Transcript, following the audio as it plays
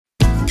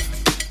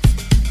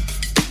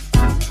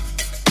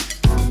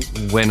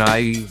when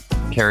I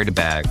carried a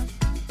bag,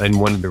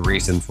 and one of the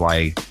reasons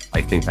why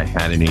I think I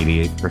had an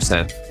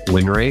 88%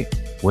 win rate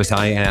was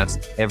I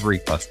asked every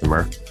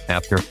customer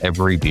after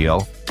every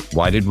deal,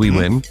 why did we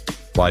win?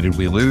 Why did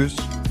we lose?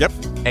 Yep.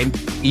 And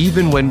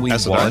even when we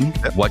won,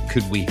 what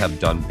could we have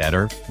done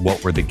better?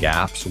 What were the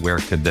gaps? Where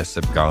could this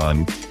have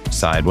gone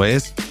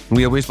sideways?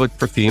 We always look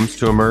for themes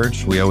to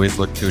emerge. We always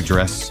look to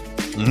address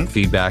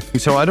feedback.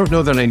 So I don't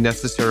know that I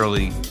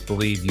necessarily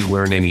believe you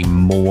learn any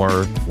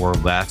more or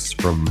less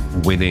from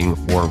winning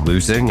or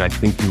losing. I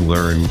think you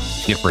learn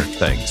different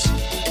things.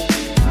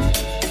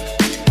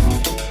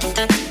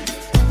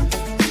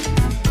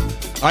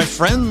 Hi,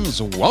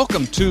 friends.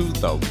 Welcome to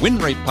the Win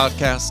Rate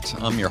Podcast.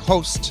 I'm your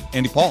host,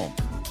 Andy Paul.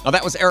 Now,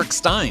 that was Eric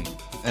Stein,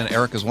 and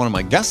Eric is one of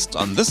my guests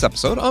on this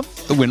episode of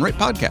the Win Rate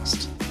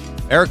Podcast.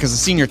 Eric is a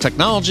senior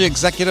technology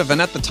executive,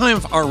 and at the time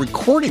of our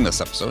recording this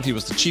episode, he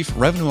was the Chief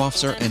Revenue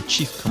Officer and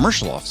Chief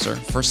Commercial Officer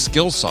for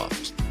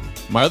Skillsoft.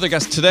 My other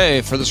guest today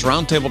for this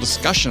roundtable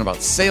discussion about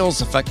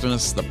sales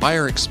effectiveness, the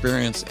buyer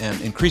experience, and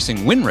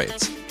increasing win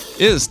rates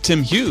is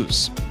Tim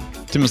Hughes.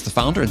 Tim is the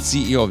founder and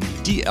CEO of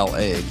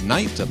DLA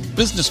Ignite, a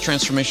business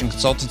transformation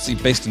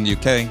consultancy based in the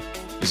UK.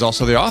 He's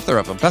also the author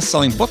of a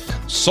best-selling book,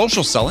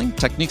 Social Selling: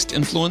 Techniques to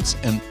Influence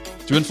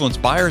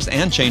Buyers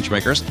and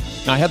Changemakers.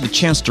 Now, I had the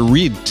chance to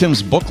read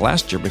Tim's book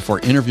last year before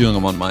interviewing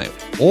him on my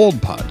old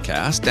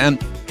podcast,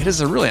 and it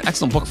is a really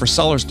excellent book for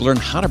sellers to learn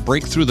how to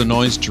break through the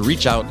noise to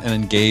reach out and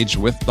engage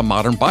with the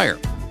modern buyer.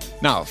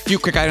 Now, a few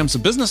quick items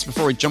of business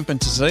before we jump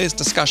into today's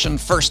discussion.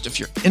 First, if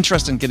you're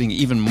interested in getting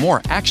even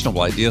more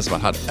actionable ideas about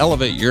how to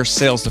elevate your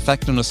sales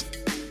effectiveness,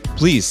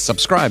 please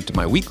subscribe to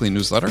my weekly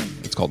newsletter.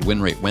 It's called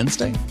Win Rate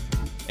Wednesday.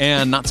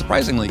 And not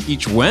surprisingly,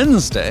 each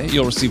Wednesday,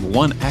 you'll receive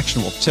one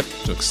actionable tip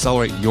to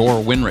accelerate your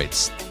win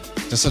rates.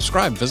 To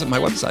subscribe, visit my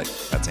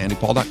website. That's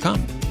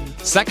andypaul.com.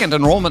 Second,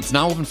 enrollment's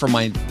now open for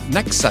my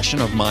next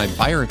session of my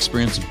Buyer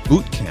Experience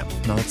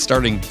Bootcamp. Now, it's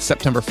starting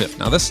September 5th.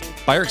 Now, this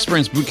Buyer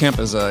Experience Bootcamp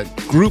is a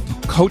group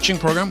coaching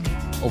program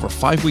over a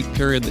 5-week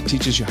period that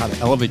teaches you how to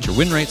elevate your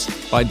win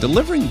rates by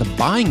delivering the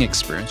buying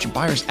experience your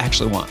buyers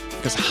actually want.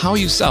 Because how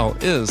you sell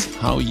is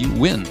how you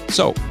win.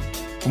 So,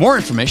 for more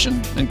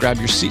information and grab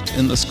your seat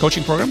in this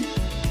coaching program,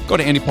 go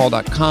to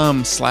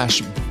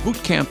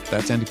andypaul.com/bootcamp.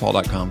 That's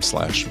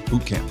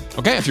andypaul.com/bootcamp.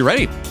 Okay, if you're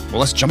ready, well,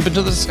 let's jump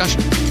into the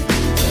discussion.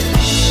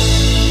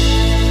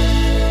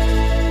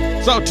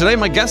 So today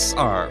my guests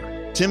are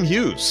Tim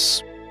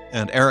Hughes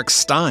and Eric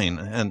Stein.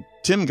 And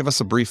Tim, give us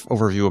a brief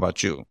overview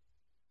about you.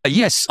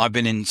 Yes, I've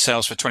been in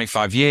sales for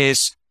 25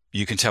 years.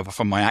 You can tell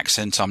from my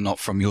accent, I'm not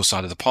from your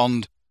side of the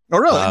pond. Oh,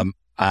 really?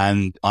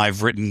 And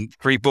I've written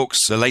 3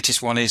 books. The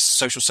latest one is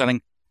Social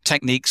Selling: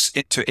 Techniques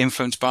to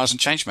Influence Buyers and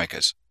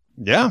Changemakers.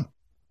 Yeah.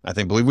 I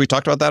believe we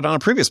talked about that on a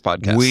previous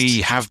podcast.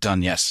 We have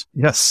done, yes.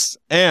 Yes.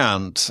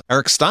 And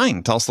Eric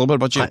Stein, tell us a little bit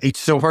about you. It's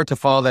so hard to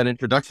follow that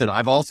introduction.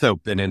 I've also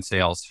been in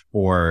sales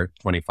for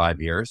 25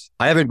 years.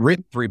 I haven't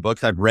written 3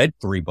 books. I've read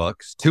 3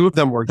 books. 2 of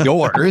them were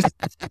yours.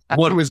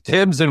 One was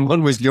Tim's and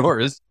one was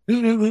yours.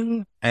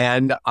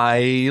 And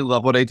I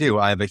love what I do.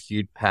 I have a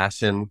huge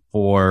passion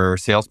for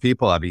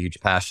salespeople. I have a huge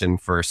passion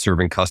for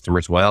serving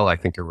customers well. I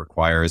think it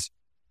requires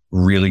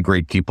really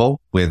great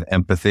people with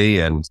empathy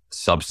and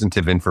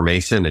substantive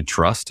information and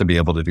trust to be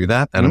able to do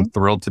that. And I'm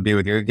thrilled to be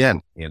with you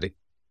again, Andy.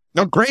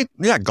 No, great.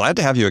 Yeah, glad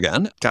to have you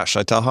again. Gosh,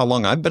 I tell how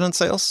long I've been in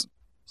sales.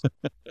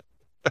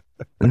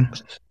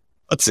 Let's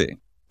see.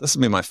 This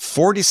will be my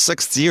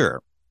 46th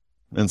year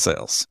in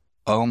sales.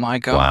 Oh my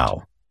God.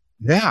 Wow.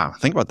 Yeah,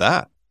 think about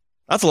that.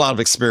 That's a lot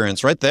of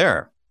experience right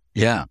there.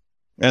 Yeah.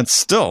 And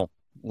still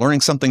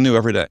learning something new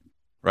every day,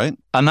 right?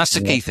 And that's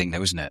the key thing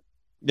though, isn't it?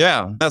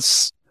 Yeah,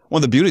 that's one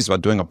of the beauties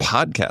about doing a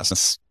podcast.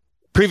 This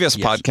previous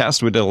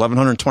podcast, we did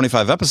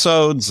 1,125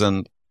 episodes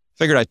and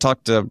figured I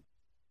talked to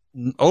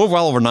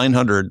well over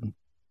 900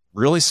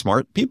 really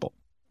smart people.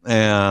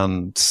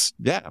 And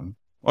yeah, I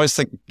always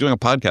think doing a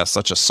podcast is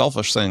such a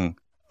selfish thing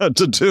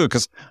to do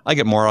because I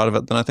get more out of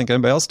it than I think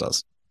anybody else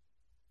does.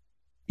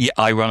 Yeah,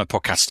 I run a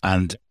podcast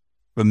and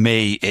for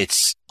me,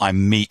 I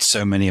meet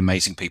so many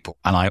amazing people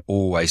and I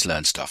always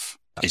learn stuff.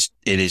 It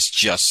is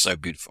just so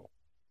beautiful.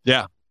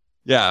 Yeah.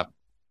 Yeah.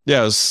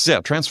 Yeah, it was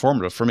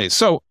transformative for me.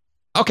 So,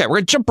 okay, we're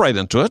going to jump right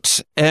into it.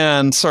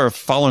 And sort of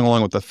following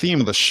along with the theme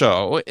of the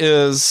show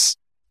is,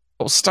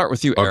 we'll start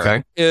with you, Eric,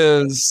 okay.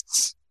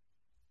 Is,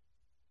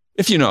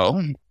 if you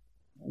know,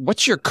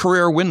 what's your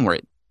career win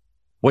rate?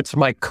 What's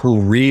my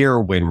career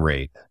win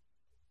rate?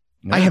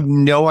 Yeah. I have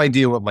no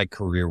idea what my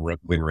career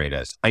win rate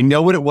is. I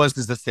know what it was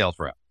as a sales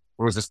rep.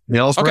 When I was a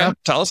sales rep,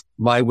 tell us.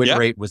 My win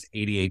rate was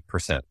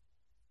 88%.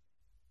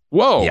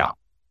 Whoa. Yeah.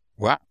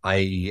 Wow.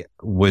 I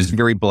was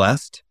very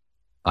blessed.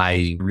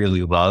 I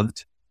really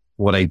loved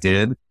what I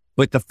did.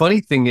 But the funny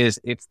thing is,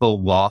 it's the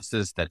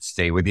losses that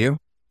stay with you.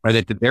 Right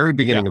at the very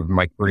beginning of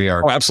my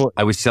career, absolutely.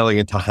 I was selling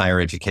into higher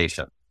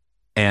education.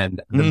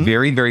 And the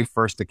very, very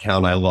first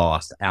account I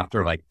lost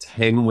after like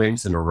 10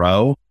 wins in a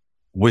row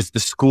was the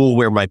school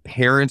where my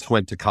parents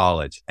went to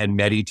college and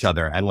met each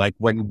other. And like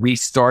when we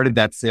started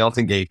that sales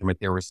engagement,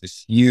 there was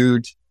this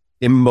huge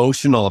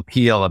emotional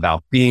appeal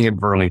about being in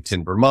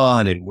Burlington,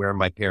 Vermont and where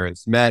my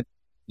parents met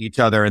each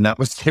other. And that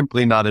was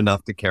simply not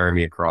enough to carry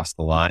me across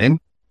the line.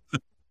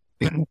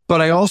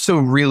 But I also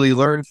really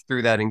learned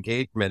through that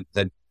engagement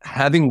that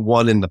having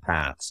won in the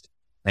past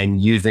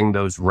and using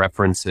those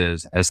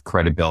references as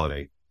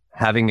credibility,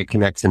 having a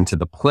connection to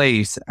the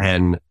place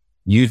and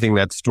using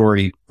that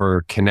story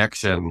for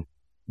connection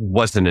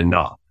wasn't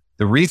enough.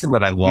 The reason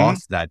that I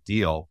lost that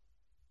deal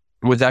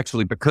was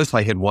actually because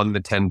I had won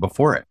the 10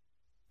 before it.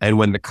 And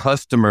when the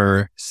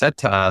customer said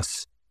to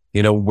us,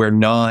 we're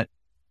not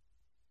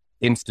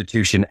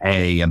institution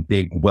A, a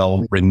big,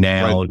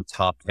 well-renowned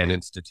top 10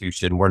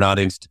 institution. We're not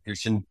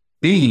institution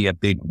B, a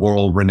big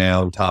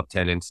world-renowned top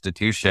 10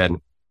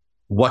 institution.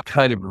 What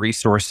kind of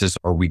resources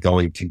are we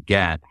going to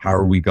get? How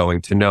are we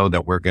going to know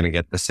that we're going to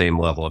get the same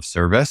level of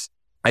service?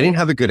 I didn't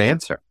have a good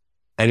answer.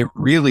 And it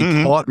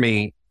really taught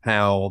me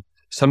how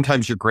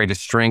sometimes your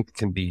greatest strength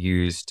can be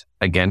used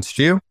against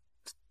you.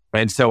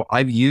 And so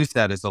I've used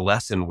that as a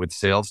lesson with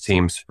sales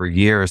teams for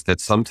years, that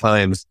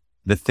sometimes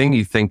the thing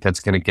you think that's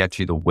going to get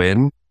you the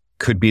win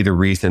could be the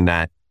reason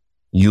that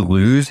you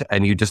lose,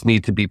 and you just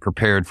need to be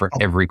prepared for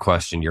every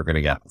question you're going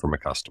to get from a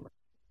customer.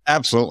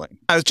 Absolutely.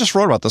 I just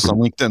wrote about this on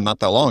LinkedIn not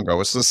that long ago.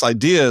 It's this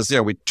idea is,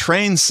 we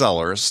train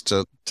sellers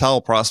to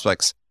tell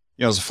prospects,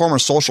 as a former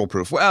social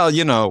proof, well,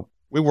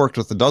 we worked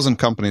with a dozen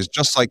companies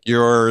just like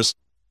yours,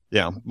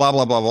 blah,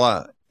 blah, blah,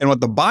 blah. And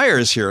what the buyer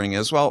is hearing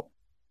is, well,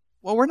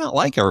 we're not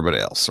like everybody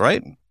else,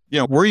 right?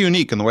 We're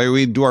unique in the way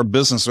we do our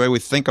business, the way we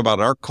think about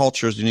it. Our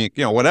culture is unique,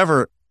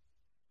 whatever.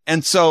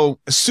 And so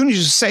as soon as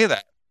you say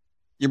that,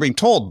 you're being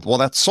told, well,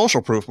 that's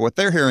social proof. But what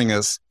they're hearing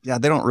is, they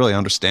don't really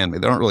understand me.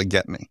 They don't really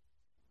get me.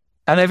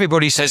 And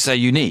everybody says they're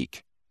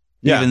unique,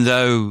 even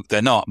though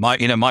they're not.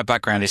 My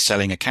background is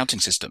selling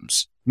accounting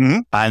systems.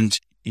 And,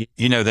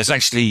 there's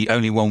actually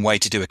only one way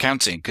to do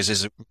accounting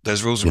because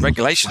there's rules and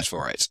regulations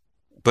for it.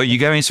 But you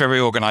go into every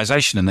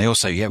organization and they all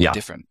say, we're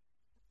different.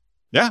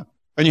 Yeah.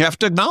 And you have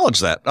to acknowledge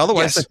that.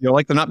 Otherwise, they feel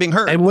like they're not being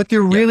heard. And what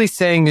they're really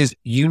saying is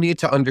you need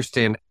to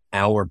understand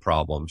our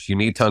problems. You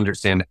need to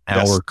understand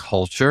our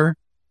culture.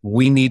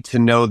 We need to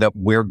know that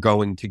we're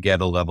going to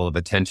get a level of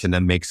attention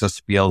that makes us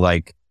feel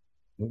like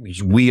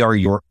we are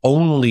your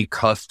only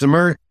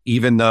customer,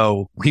 even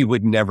though we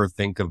would never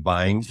think of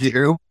buying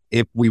you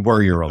if we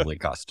were your only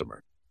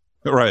customer.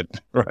 Right.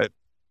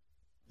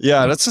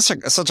 Yeah, that's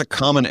such a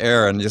common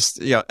error. And just,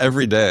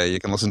 every day you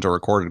can listen to a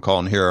recorded call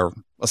and hear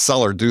a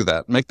seller do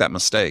that, make that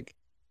mistake.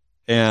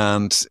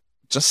 And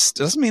just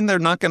doesn't mean they're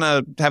not going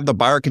to have the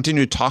buyer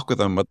continue to talk with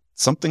them, but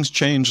something's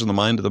changed in the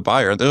mind of the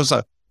buyer.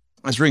 I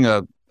was reading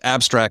an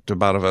abstract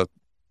about a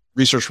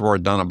research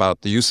report done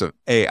about the use of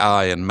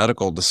AI in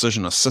medical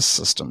decision assist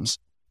systems.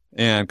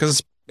 And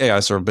because AI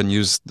sort of been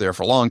used there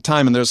for a long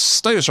time, and there's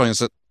studies showing us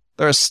that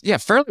there's,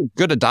 fairly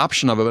good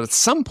adoption of it. But at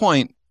some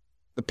point,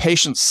 the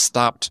patients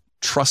stopped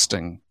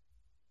trusting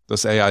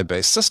this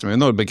AI-based system, even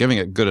though it'd been giving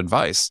it good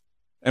advice.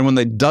 And when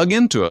they dug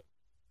into it,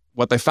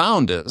 what they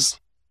found is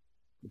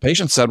the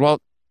patient said, well,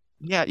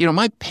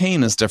 my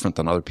pain is different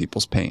than other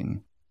people's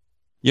pain.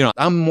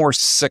 I'm more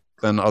sick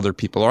than other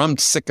people, or I'm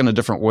sick in a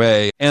different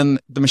way. And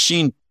the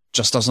machine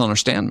just doesn't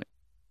understand me.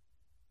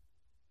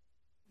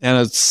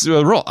 And it's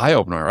a real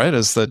eye-opener, right?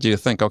 Is that you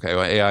think, okay,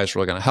 well, AI is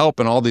really going to help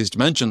in all these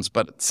dimensions.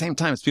 But at the same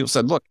time, as people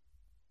said, look,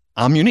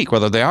 I'm unique,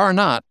 whether they are or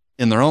not,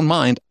 in their own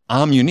mind,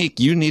 I'm unique.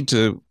 You need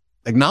to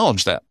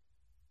acknowledge that.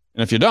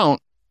 And if you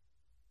don't,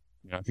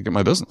 I could get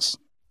my business.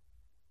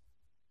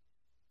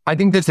 I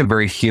think that's a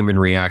very human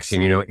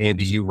reaction.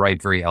 Andy, you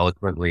write very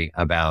eloquently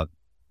about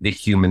the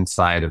human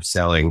side of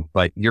selling,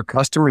 but your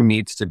customer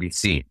needs to be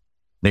seen.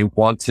 They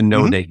want to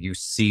know that you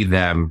see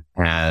them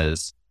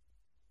as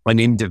an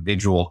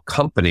individual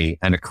company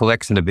and a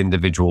collection of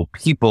individual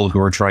people who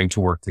are trying to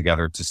work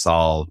together to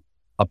solve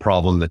a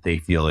problem that they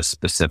feel is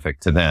specific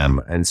to them.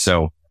 And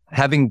so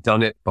having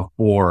done it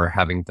before,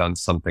 having done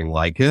something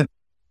like it,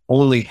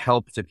 only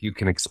helps if you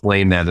can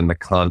explain that in the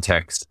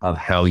context of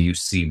how you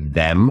see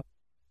them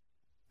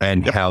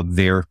and how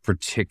their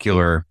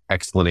particular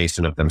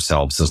explanation of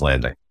themselves is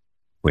landing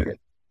with it.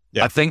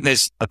 Yeah. I think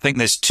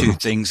there's two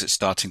things that's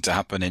starting to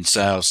happen in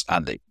sales,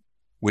 Andy,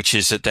 which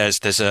is that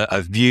there's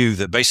a view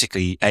that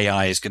basically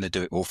AI is going to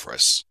do it all for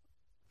us.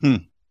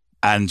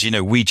 And,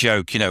 we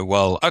joke,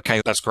 well,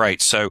 okay, that's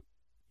great. So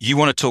you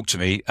want to talk to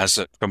me as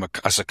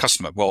a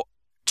customer. Well,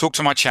 talk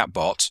to my chat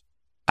bot.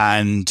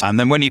 And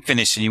then when you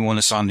finish and you want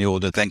to sign the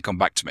order, then come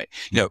back to me.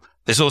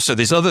 There's also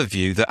this other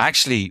view that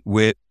actually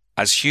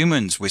as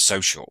humans, we're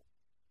social.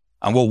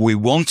 And what we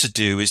want to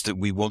do is that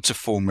we want to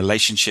form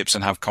relationships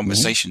and have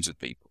conversations with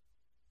people.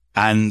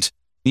 And,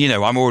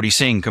 I'm already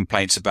seeing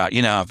complaints about,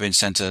 I've been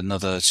sent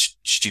another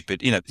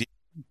stupid,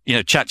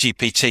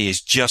 ChatGPT is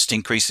just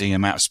increasing the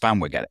amount of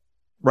spam we're getting.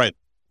 Right.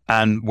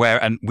 And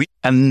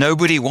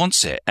nobody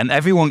wants it. And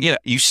everyone,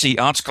 you see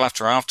article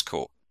after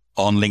article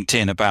on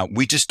LinkedIn about,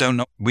 we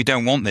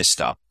don't want this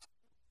stuff.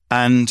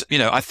 And,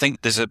 I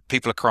think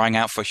people are crying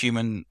out for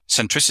human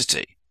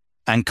centricity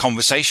and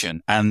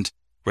conversation and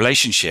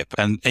relationship.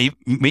 And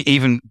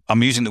even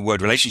I'm using the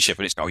word relationship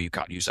and it's, you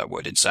can't use that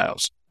word in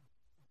sales.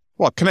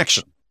 Well,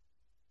 connection.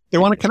 They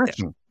want a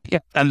connection. Yeah.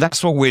 And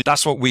that's what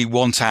we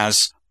want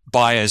as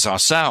buyers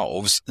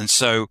ourselves. And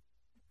so,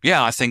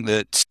 yeah, I think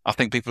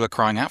people are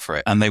crying out for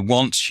it and they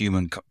want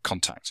human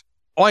contact.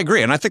 Oh, I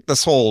agree. And I think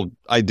this whole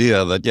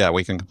idea that, yeah,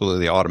 we can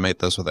completely automate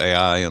this with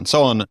AI and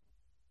so on.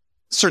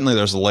 Certainly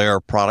there's a layer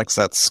of products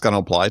that's going to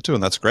apply to,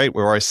 and that's great.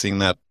 We're already seeing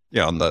that,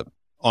 on the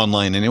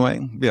online anyway,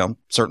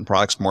 certain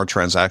products more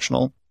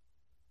transactional.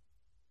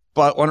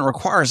 But when it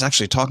requires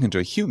actually talking to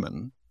a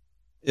human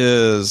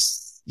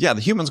the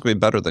human's going to be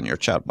better than your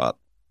chatbot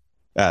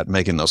at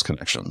making those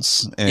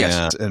connections.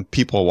 And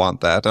people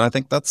want that. And I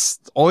think that's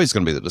always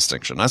going to be the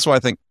distinction. That's why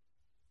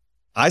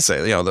I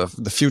say,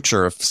 the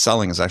future of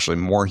selling is actually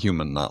more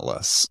human, not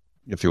less,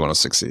 if you want to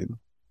succeed.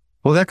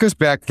 Well, that goes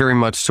back very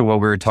much to what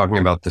we were talking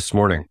about this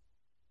morning,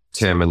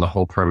 Tim, and the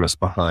whole premise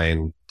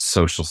behind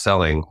social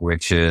selling,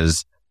 which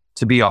is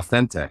to be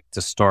authentic,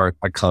 to start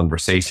a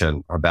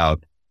conversation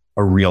about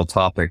a real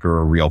topic or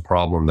a real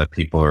problem that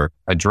people are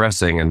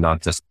addressing and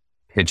not just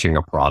pitching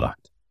a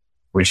product,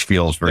 which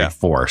feels very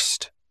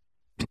forced.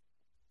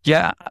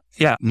 Yeah.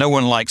 Yeah. No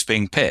one likes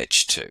being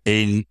pitched to.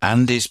 In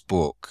Andy's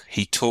book,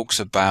 he talks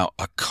about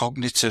a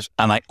cognitive,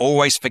 and I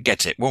always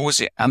forget it. What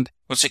was it? And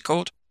what's it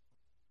called?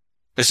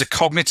 There's a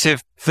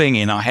cognitive thing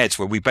in our heads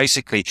where we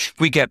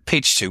get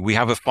pitched to, we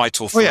have a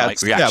fight or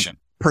flight reaction.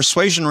 Yeah.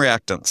 Persuasion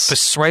reactance.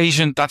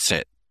 Persuasion. That's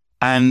it.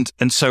 And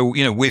so,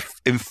 we're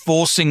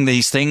enforcing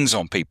these things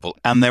on people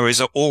and there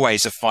is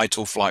always a fight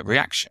or flight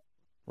reaction.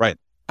 Right.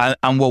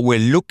 And what we're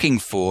looking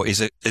for is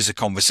a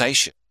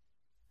conversation,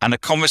 and a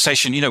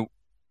conversation,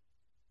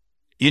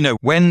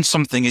 when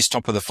something is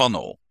top of the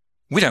funnel,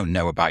 we don't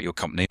know about your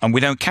company and we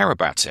don't care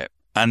about it.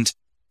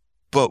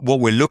 But what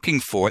we're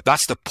looking for,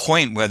 that's the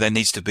point where there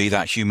needs to be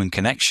that human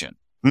connection.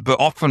 But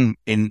often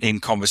in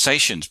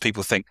conversations,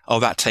 people think,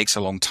 oh, that takes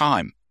a long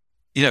time.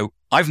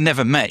 I've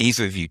never met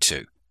either of you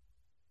two.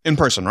 In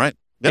person, right?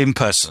 Yep. In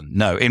person.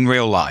 No, in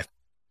real life.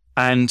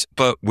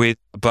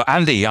 But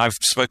Andy, I've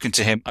spoken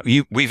to him.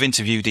 We've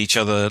interviewed each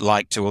other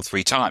like 2 or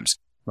 3 times.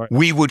 Right.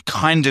 We would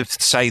kind of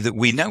say that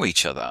we know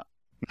each other.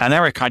 And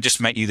Eric, I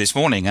just met you this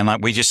morning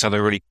and we just had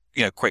a really,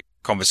 quick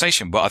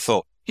conversation, but I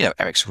thought,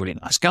 Eric's a really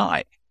nice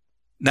guy.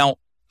 Now,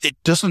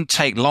 it doesn't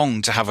take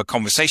long to have a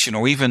conversation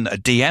or even a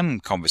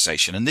DM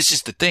conversation. And this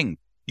is the thing.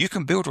 You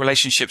can build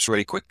relationships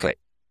really quickly.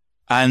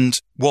 And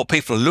what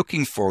people are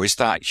looking for is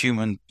that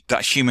human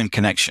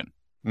connection.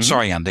 Mm-hmm.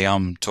 Sorry, Andy,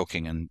 I'm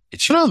talking and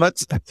it's... No,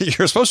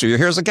 you're supposed to. You're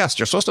here as a guest.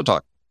 You're supposed to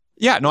talk.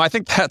 Yeah, no, I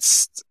think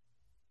that's...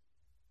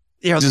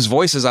 his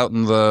voice is out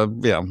in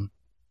the,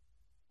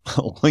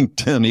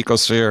 LinkedIn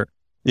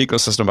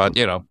ecosystem about,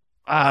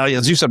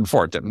 as you said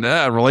before, Tim,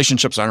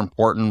 relationships aren't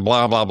important,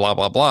 blah, blah, blah,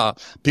 blah, blah.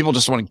 People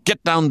just want to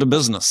get down to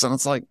business. And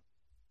it's like,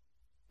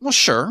 well,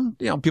 sure.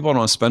 People don't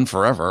want to spend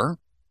forever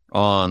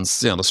on,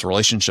 this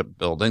relationship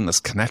building, this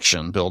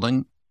connection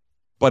building.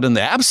 But in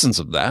the absence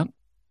of that,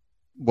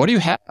 what do you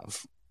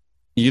have?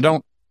 You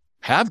don't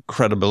have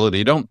credibility.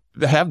 You don't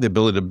have the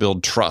ability to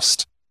build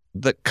trust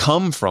that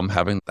come from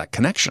having that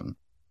connection.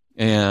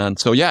 And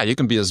so, you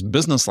can be as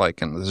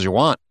businesslike as you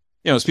want.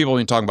 As people have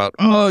been talking about,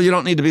 oh, you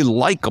don't need to be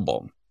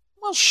likable.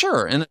 Well,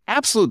 sure. In an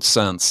absolute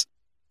sense,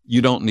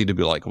 you don't need to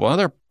be likable. Well,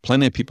 there are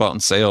plenty of people out in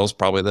sales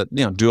probably that,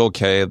 do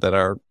okay, that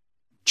are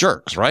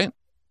jerks, right?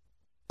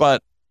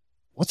 But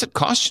what's it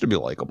cost you to be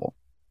likable?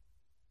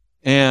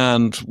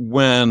 And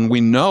when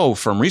we know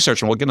from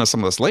research, and we'll get into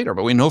some of this later,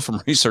 but we know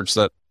from research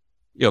that,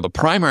 the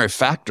primary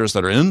factors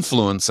that are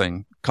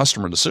influencing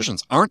customer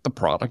decisions aren't the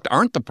product,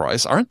 aren't the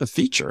price, aren't the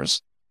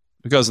features,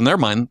 because in their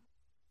mind,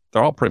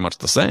 they're all pretty much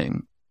the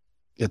same.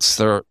 It's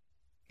their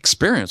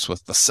experience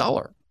with the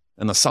seller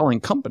and the selling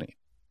company.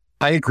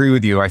 I agree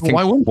with you. I think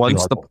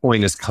once the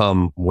point has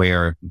come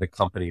where the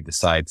company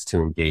decides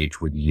to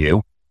engage with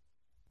you,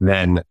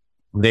 then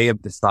they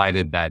have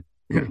decided that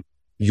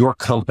your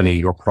company,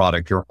 your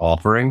product, your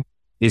offering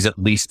is at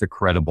least a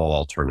credible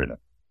alternative,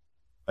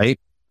 right?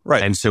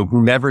 Right. And so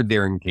whomever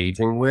they're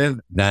engaging with,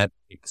 that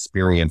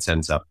experience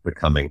ends up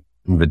becoming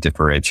the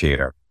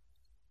differentiator.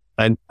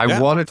 And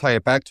I want to tie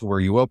it back to where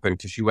you opened,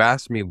 because you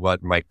asked me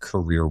what my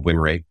career win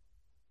rate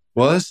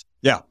was.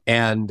 Yeah.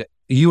 And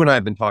you and I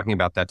have been talking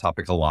about that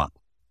topic a lot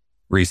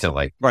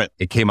recently. Right.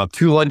 It came up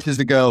 2 lunches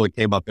ago. It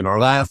came up in our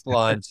last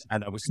lunch.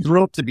 And I was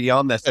thrilled to be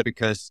on this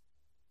because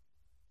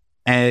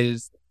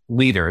as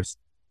leaders,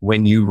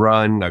 when you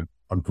run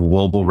a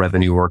global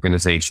revenue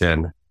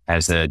organization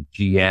as a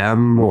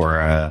GM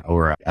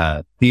or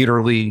a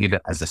theater lead,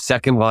 as a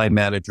second line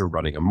manager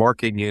running a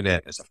marketing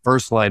unit, as a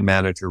first line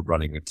manager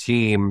running a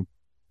team,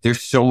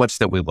 there's so much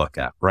that we look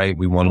at, right?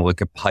 We want to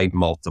look at pipe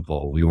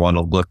multiple. We want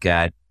to look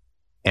at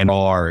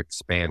NR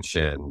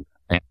expansion,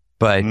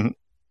 but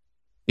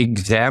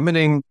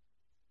examining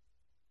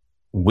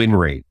win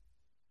rate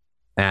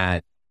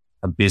at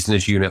a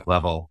business unit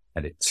level,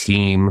 at a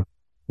team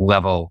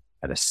level,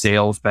 at a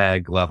sales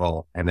bag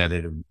level, and at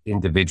an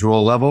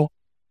individual level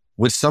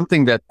was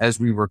something that, as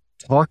we were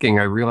talking,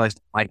 I realized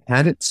I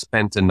hadn't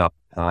spent enough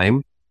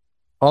time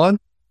on.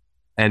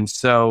 And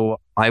so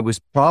I was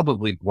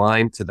probably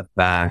blind to the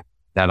fact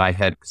that I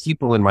had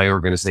people in my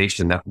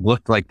organization that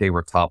looked like they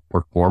were top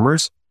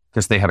performers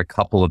because they had a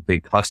couple of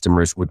big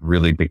customers with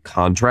really big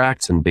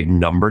contracts and big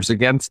numbers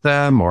against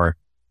them, or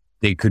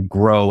they could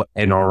grow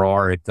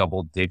NRR at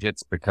double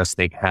digits because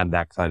they had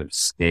that kind of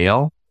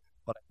scale.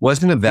 But I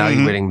wasn't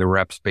evaluating the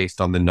reps based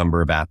on the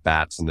number of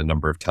at-bats and the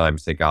number of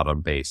times they got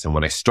on base. And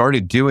when I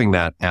started doing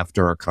that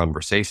after our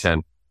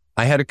conversation,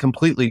 I had a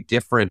completely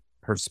different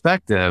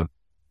perspective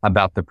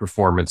about the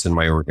performance in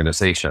my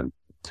organization,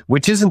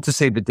 which isn't to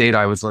say the data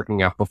I was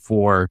looking at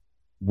before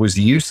was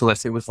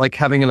useless. It was like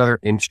having another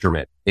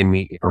instrument in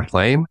the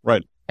airplane.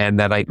 Right. And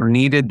that I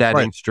needed that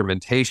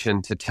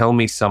instrumentation to tell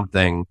me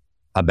something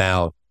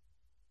about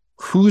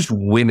who's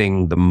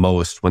winning the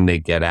most when they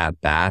get at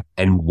bat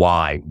and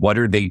why. What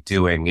are they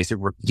doing? Is it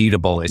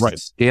repeatable? Is it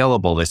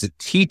scalable? Is it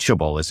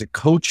teachable? Is it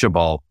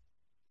coachable?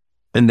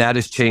 And that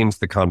has changed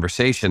the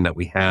conversation that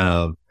we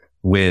have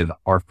with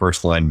our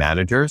first line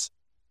managers,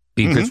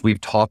 because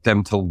we've taught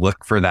them to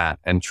look for that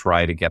and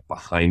try to get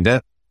behind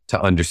it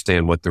to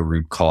understand what the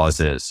root cause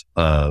is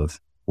of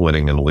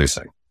winning and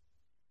losing.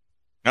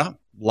 Yeah,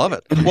 love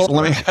it. Well,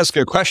 let me ask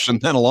you a question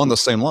then along the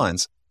same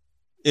lines.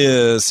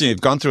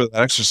 You've gone through that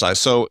exercise.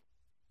 So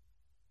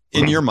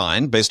in your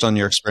mind, based on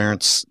your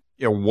experience,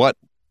 what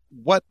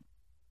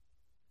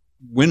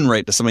win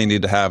rate does somebody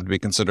need to have to be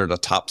considered a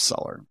top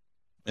seller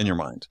in your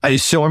mind?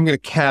 So I'm going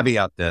to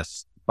caveat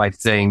this by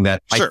saying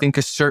that I think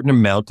a certain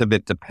amount of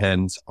it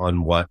depends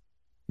on what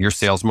your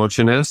sales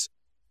motion is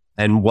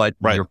and what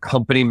your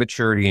company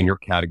maturity and your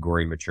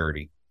category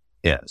maturity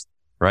is,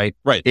 right?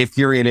 Right. If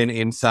you're in an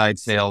inside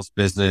sales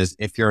business,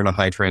 if you're in a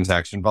high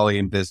transaction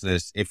volume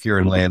business, if you're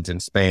in land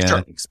and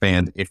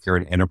expand, if you're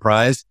an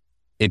enterprise,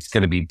 it's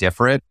going to be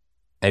different.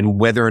 And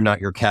whether or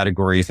not your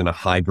category is in a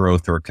high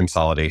growth or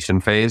consolidation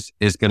phase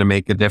is going to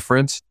make a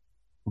difference.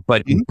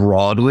 But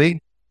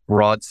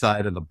broad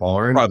side of the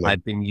barn,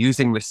 I've been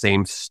using the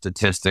same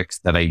statistics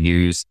that I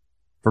use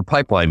for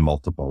pipeline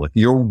multiple. If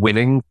you're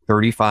winning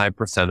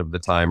 35% of the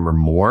time or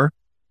more,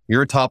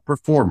 you're a top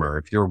performer.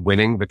 If you're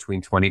winning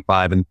between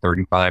 25 and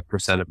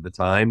 35% of the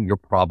time, you're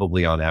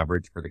probably on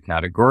average for the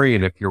category.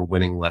 And if you're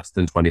winning less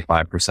than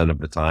 25% of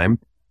the time,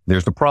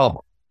 there's a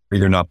problem.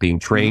 You're not being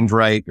trained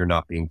right. You're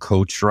not being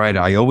coached right.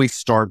 I always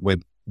start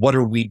with, what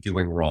are we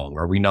doing wrong?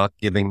 Are we not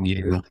giving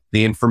you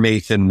the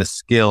information, the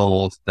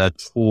skills, the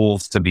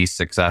tools to be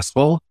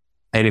successful?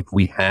 And if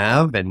we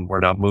have, and we're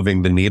not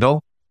moving the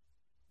needle,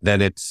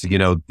 then it's,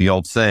 the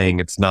old saying,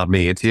 it's not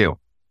me, it's you.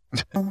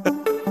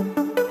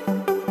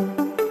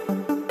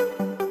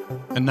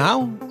 And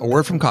now, a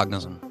word from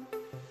Cognism.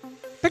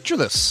 Picture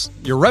this: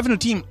 your revenue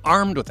team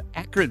armed with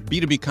accurate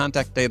B2B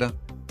contact data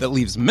that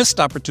leaves missed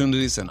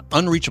opportunities and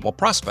unreachable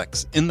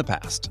prospects in the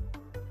past.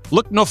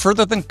 Look no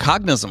further than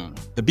Cognism,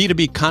 the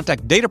B2B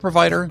contact data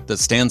provider that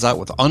stands out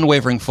with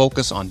unwavering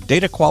focus on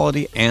data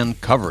quality and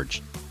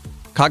coverage.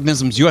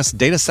 Cognism's US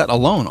data set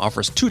alone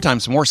offers 2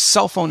 times more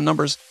cell phone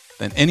numbers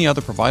than any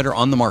other provider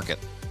on the market.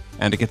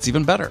 And it gets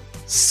even better.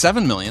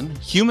 7 million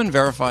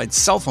human-verified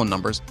cell phone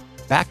numbers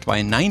backed by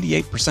a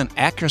 98%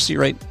 accuracy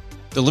rate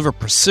deliver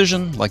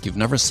precision like you've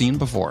never seen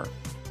before.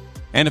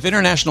 And if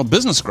international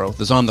business growth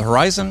is on the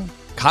horizon,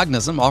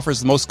 Cognism offers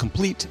the most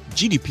complete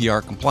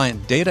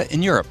GDPR-compliant data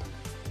in Europe,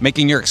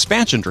 making your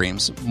expansion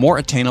dreams more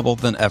attainable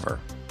than ever.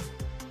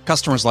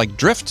 Customers like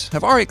Drift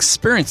have already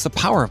experienced the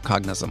power of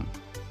Cognism.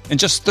 In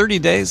just 30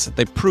 days,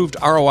 they proved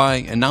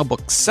ROI and now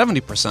book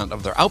 70%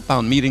 of their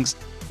outbound meetings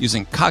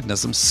using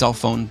Cognism's cell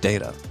phone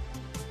data.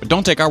 But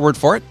don't take our word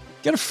for it.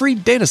 Get a free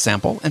data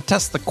sample and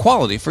test the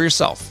quality for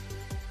yourself.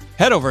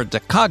 Head over to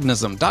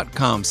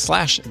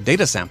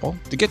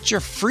cognism.com/datasample to get your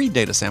free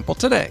data sample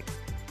today.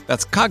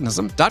 That's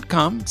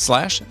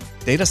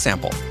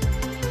cognism.com/datasample.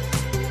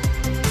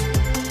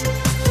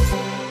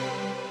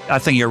 I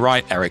think you're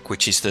right, Eric,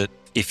 which is that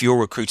if you're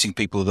recruiting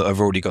people that have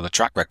already got a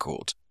track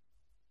record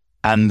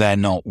and they're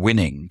not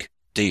winning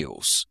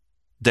deals,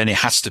 then it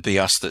has to be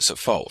us that's at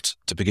fault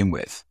to begin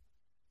with.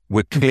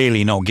 We're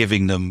clearly not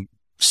giving them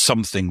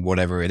something,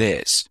 whatever it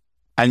is.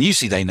 And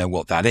usually they know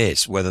what that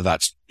is, whether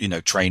that's,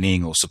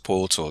 training or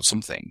support or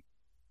something.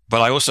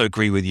 But I also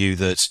agree with you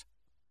that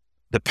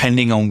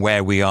depending on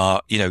where we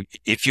are,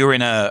 if you're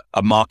in a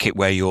market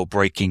where you're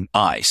breaking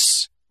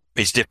ice,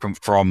 it's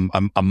different from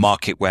a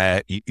market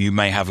where you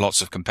may have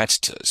lots of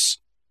competitors.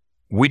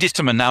 We did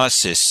some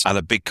analysis at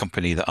a big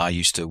company that I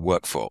used to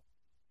work for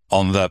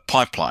on the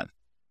pipeline.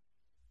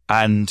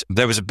 And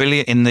there was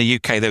in the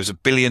UK, there was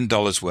 $1 billion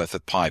worth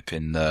of pipe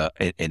in the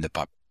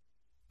pipe.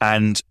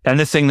 And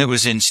anything that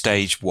was in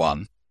stage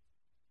 1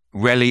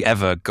 rarely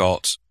ever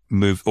got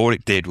moved. All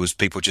it did was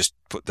people just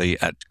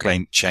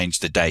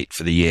changed the date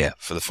for the year,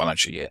 for the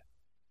financial year.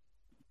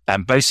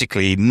 And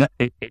basically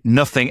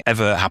nothing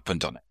ever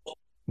happened on it.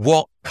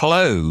 What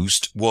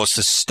closed was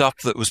the stuff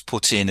that was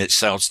put in at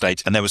sales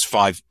stage, and there was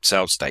 5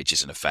 sales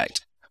stages in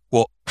effect.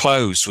 What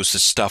closed was the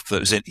stuff that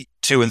was in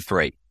 2 and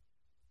 3.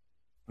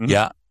 Mm-hmm.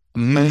 Yeah,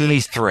 mainly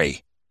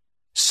 3.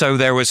 So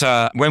there was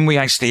when we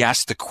actually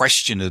asked the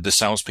question of the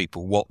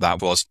salespeople what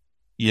that was,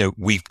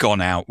 we've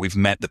gone out, we've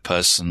met the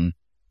person,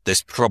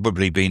 there's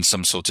probably been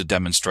some sort of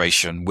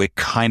demonstration. We're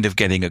kind of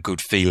getting a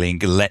good feeling.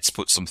 Let's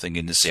put something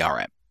in the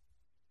CRM.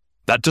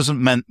 That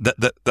doesn't mean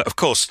that of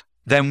course,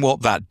 then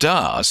what that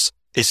does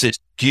is it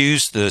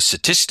skews the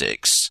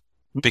statistics,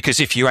 because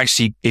if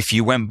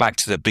you went back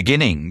to the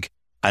beginning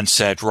and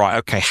said, right,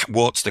 okay,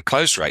 what's the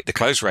close rate? The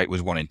close rate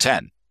was 1 in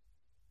 10.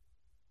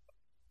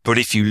 But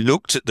if you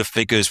looked at the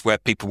figures where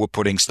people were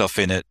putting stuff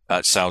in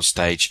at sales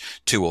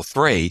stage 2 or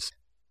 3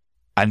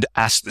 and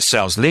asked the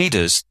sales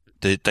leaders,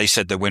 they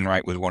said the win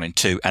rate was 1 in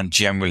 2, and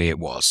generally it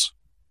was.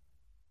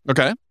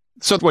 Okay.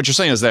 So what you're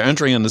saying is they're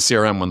entering in the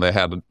CRM when they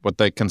had what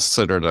they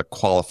considered a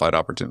qualified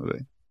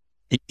opportunity.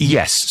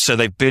 Yes. So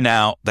they've been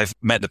out, they've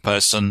met the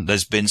person,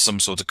 there's been some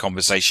sort of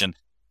conversation.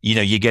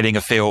 You're getting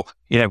a feel,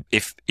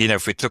 if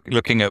we're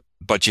looking at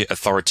budget,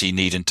 authority,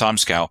 need, and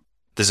timescale,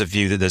 there's a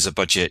view that there's a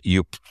budget.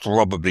 You're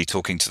probably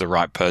talking to the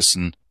right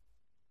person.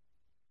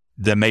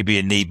 There may be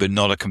a need, but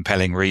not a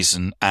compelling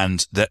reason.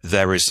 And that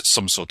there is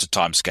some sort of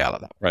timescale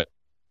of that. Right.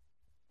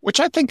 Which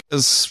I think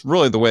is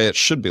really the way it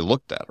should be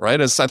looked at, right?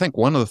 I think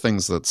one of the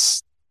things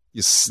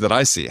that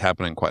I see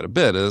happening quite a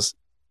bit is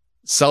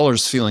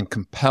sellers feeling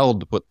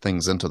compelled to put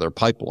things into their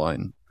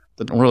pipeline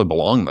that don't really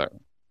belong there.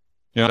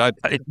 I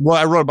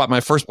wrote about my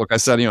first book. I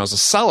said, as a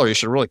seller, you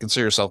should really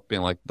consider yourself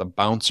being like the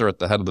bouncer at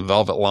the head of the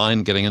velvet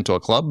line getting into a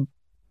club.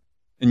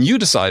 And you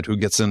decide who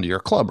gets into your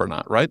club or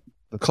not, right?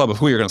 The club of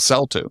who you're going to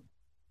sell to.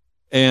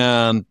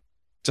 And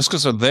just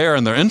because they're there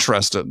and they're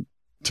interested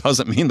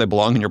doesn't mean they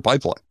belong in your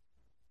pipeline.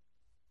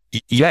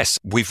 Yes,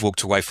 we've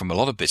walked away from a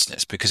lot of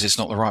business because it's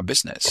not the right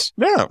business.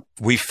 Yeah.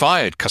 We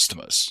fired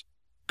customers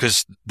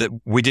because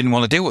we didn't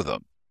want to deal with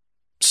them.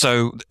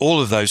 So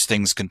all of those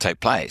things can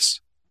take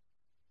place.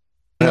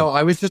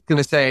 I was just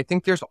going to say, I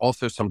think there's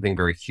also something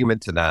very human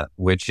to that,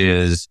 which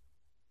is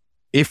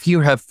if you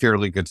have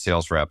fairly good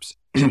sales reps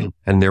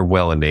and they're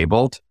well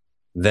enabled,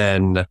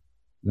 then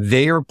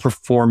they are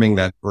performing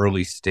that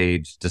early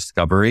stage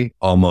discovery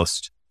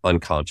almost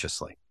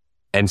unconsciously.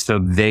 And so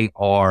they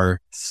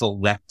are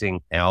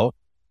selecting out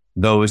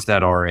those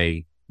that are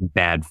a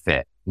bad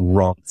fit,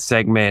 wrong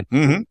segment,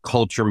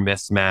 culture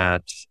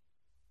mismatch,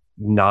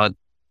 not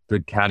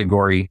good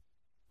category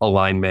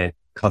alignment,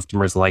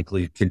 customers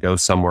likely to go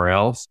somewhere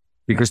else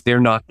because they're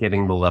not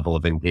getting the level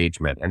of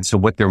engagement. And so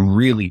what they're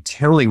really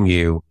telling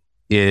you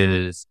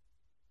is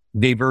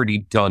they've already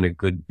done a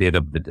good bit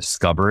of the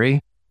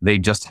discovery. They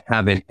just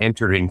haven't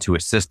entered into a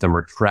system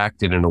or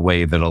tracked it in a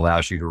way that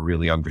allows you to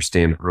really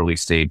understand early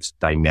stage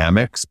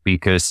dynamics,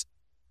 because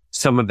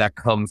some of that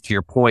comes, to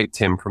your point,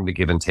 Tim, from the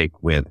give and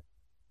take with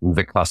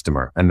the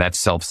customer and that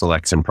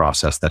self-selection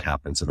process that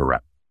happens at a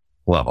rep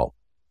level.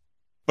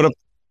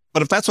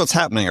 But if that's what's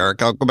happening,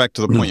 Eric, I'll go back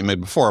to the point you made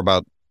before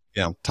about,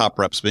 top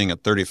reps being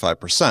at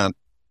 35%.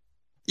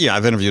 Yeah,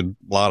 I've interviewed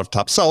a lot of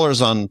top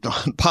sellers on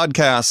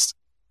podcasts.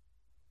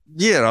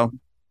 They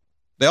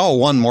all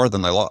won more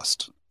than they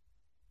lost.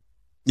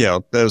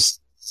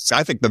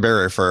 I think the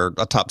barrier for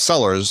a top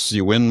seller is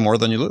you win more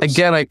than you lose.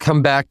 Again, I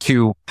come back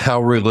to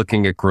how we're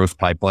looking at growth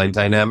pipeline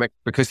dynamic,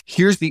 because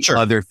here's the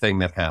other thing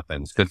that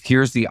happens, because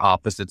here's the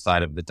opposite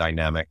side of the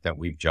dynamic that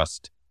we've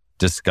just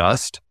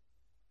discussed.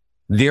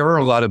 There are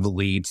a lot of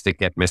leads that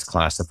get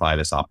misclassified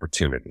as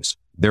opportunities.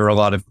 There are a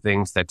lot of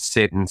things that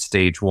sit in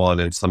stage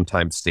 1 and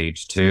sometimes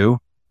stage 2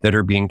 that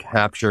are being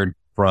captured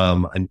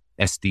from an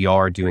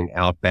SDR doing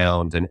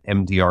outbound, an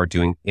MDR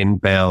doing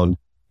inbound.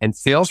 And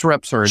sales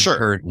reps are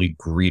inherently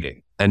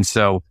greedy. And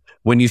so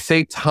when you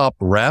say top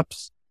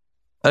reps,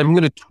 I'm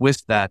going to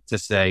twist that to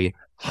say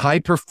high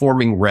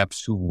performing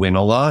reps who win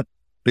a lot,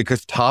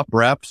 because top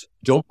reps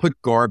don't put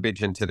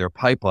garbage into their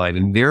pipeline.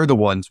 And they're the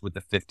ones with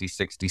the 50,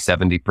 60,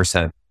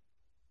 70%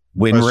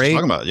 win rate.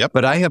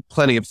 But I have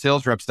plenty of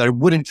sales reps that I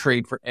wouldn't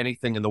trade for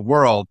anything in the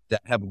world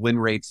that have win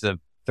rates of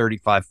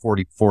 35,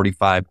 40,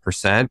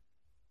 45%.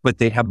 But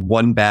they have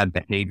one bad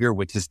behavior,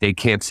 which is they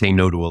can't say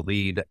no to a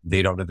lead.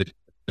 They don't have the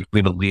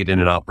between a lead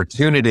and an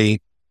opportunity.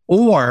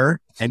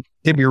 Or, and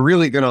Tim, you're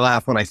really going to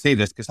laugh when I say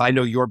this because I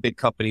know your big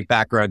company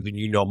background and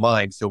you know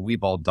mine, so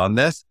we've all done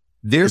this.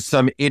 There's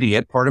some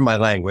idiot, pardon my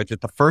language,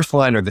 at the first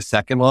line or the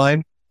second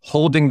line,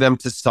 holding them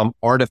to some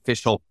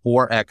artificial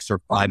 4X or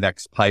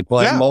 5X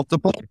pipeline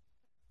multiple.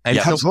 And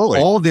so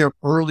all their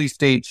early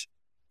stage,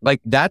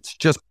 that's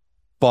just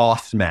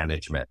boss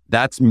management.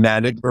 That's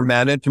manager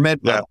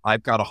management. Yeah.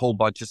 I've got a whole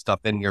bunch of stuff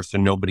in here so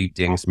nobody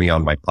dings me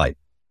on my pipe.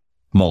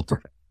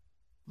 Multiple.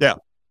 Yeah.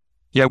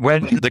 Yeah,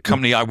 when the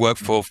company I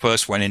worked for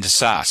first went into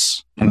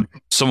SaaS,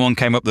 someone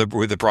came up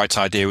with the bright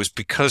idea was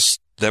because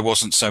there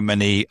wasn't so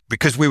many,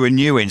 because we were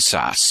new in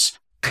SaaS,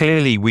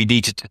 clearly we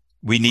need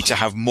to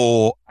have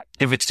more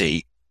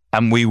activity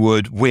and we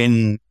would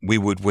win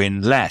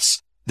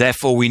less.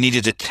 Therefore, we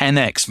needed a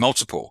 10x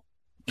multiple.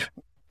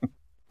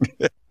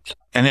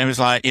 And it was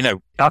like,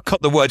 I'll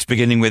cut the words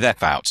beginning with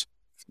F out.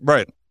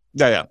 Right.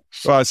 Yeah.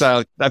 Well,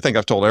 I think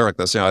I've told Eric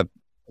this, as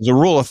a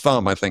rule of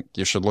thumb, I think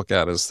you should look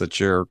at is that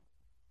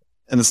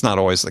and it's not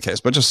always the case,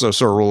 but just a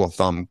sort of rule of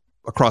thumb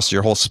across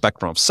your whole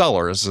spectrum of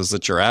sellers is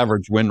that your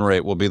average win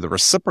rate will be the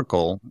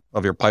reciprocal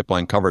of your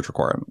pipeline coverage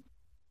requirement.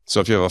 So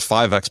if you have a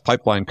 5x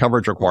pipeline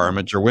coverage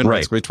requirement, your win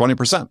rate's going to be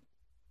 20%.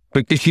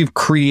 Because you've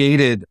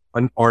created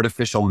an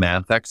artificial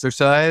math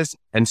exercise.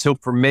 And so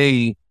for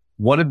me,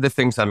 one of the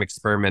things I'm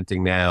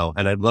experimenting now,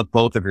 and I'd love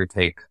both of your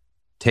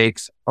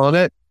takes on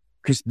it,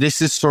 because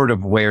this is sort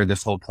of where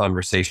this whole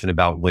conversation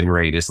about win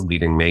rate is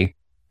leading me,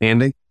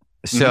 Andy.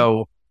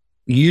 So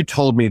you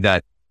told me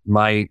that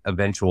my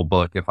eventual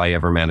book, if I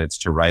ever manage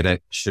to write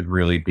it, should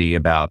really be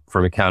about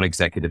from account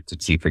executive to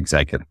chief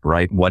executive,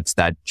 right? What's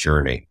that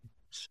journey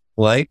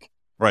like?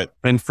 Right.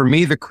 And for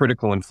me, the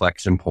critical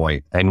inflection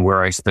point and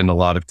where I spend a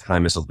lot of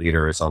time as a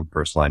leader is on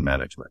first line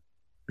management,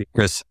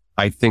 because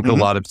I think a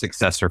lot of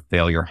success or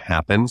failure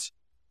happens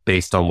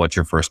based on what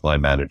your first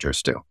line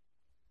managers do.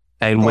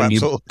 And when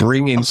you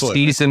bring in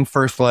seasoned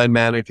first line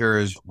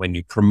managers, when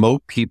you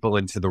promote people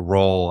into the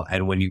role,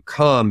 and when you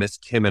come, as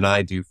Tim and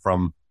I do,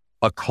 from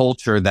a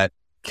culture that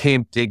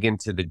can't dig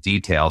into the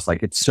details,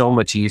 like it's so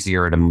much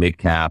easier at a mid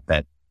cap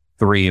at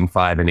 3 and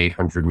 5 and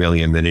 800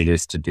 million than it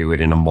is to do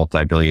it in a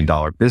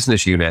multi-billion-dollar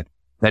business unit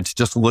that's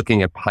just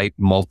looking at pipe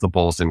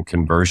multiples and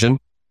conversion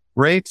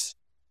rates.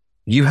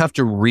 You have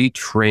to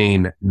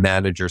retrain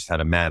managers how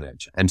to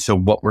manage. And so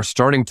what we're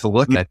starting to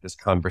look at this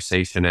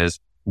conversation is,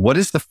 what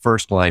is the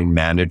first line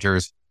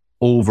manager's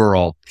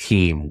overall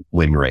team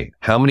win rate?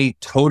 How many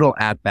total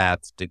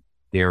at-bats did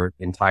their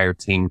entire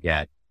team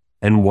get?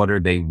 And what are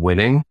they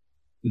winning?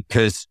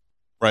 Because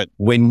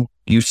when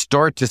you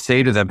start to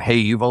say to them, hey,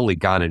 you've only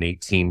got an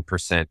 18%,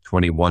 21%,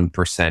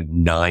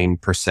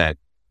 9%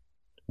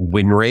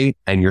 win rate,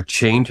 and you're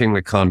changing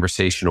the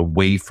conversation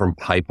away from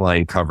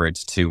pipeline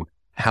coverage to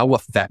how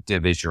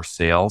effective is your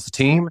sales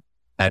team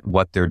at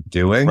what they're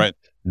doing,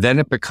 then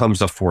it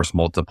becomes a force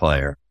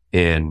multiplier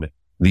in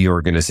the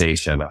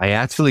organization. I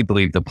actually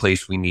believe the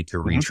place we need to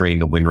retrain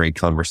the win rate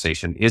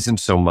conversation isn't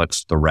so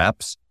much the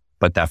reps,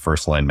 but that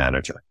first line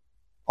manager.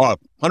 Oh,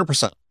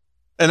 100%.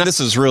 And this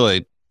is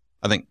really,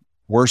 I think,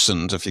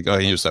 worsened, if you go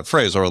and use that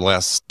phrase, over the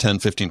last 10,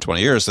 15,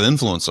 20 years. The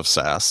influence of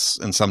SaaS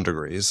in some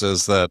degrees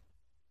is that,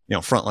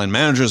 frontline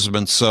managers have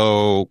been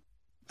so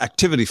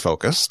activity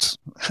focused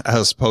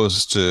as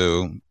opposed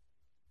to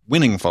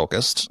winning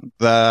focused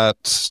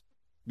that,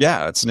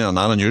 it's,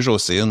 not unusual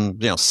to see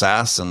in,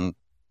 SaaS and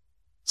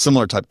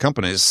similar type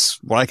companies,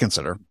 what I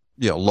consider,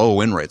 low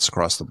win rates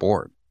across the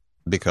board,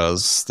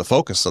 because the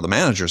focus of the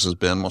managers has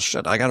been,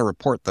 I got to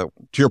report that,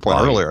 to your point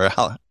earlier,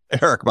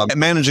 Eric, about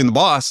managing the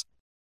boss,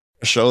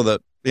 show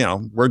that,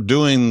 we're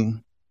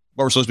doing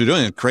what we're supposed to be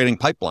doing, creating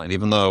pipeline,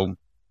 even though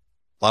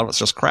a lot of it's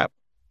just crap.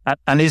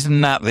 And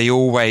isn't that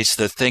always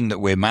the thing that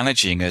we're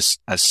managing as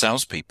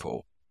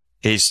salespeople,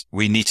 is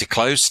we need to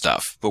close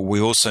stuff, but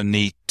we also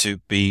need to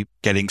be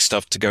getting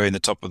stuff to go in the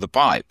top of the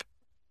pipe.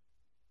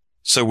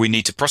 So we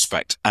need to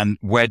prospect. And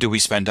where do we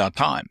spend our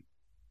time?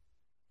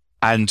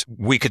 And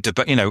we could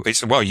debate,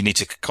 you need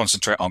to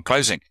concentrate on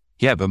closing.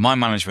 Yeah, but my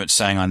management's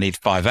saying I need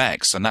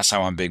 5X, and that's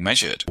how I'm being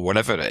measured, or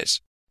whatever it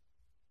is.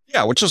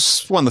 Yeah, which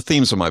is one of the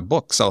themes of my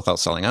book, Sell Without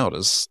Selling Out,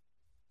 is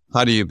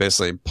how do you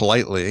basically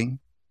politely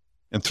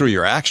and through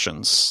your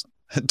actions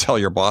tell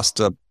your boss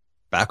to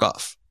back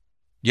off?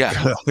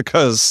 Yeah.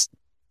 Because,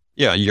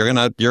 you're going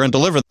to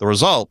deliver the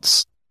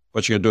results,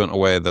 but you're going to do it in a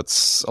way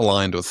that's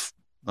aligned with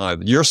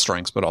your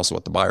strengths, but also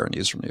what the buyer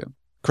needs from you.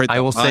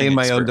 I will say in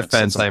my own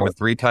defense, I'm a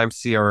 3-time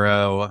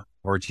CRO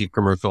or chief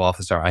commercial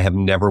officer. I have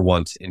never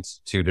once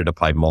instituted a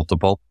pipe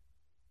multiple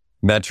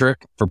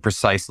metric for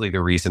precisely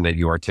the reason that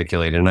you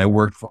articulated. And I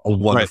worked for a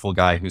wonderful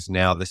guy who's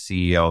now the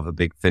CEO of a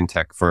big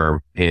fintech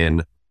firm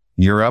in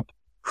Europe,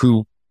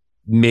 who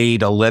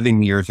made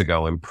 11 years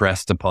ago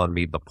impressed upon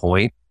me the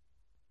point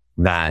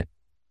that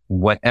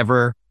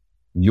whatever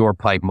your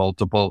pipe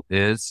multiple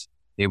is,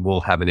 it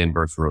will have an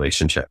inverse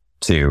relationship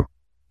to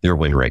your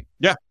win rate.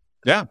 Yeah.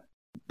 Yeah.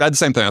 I had the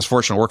same thing. I was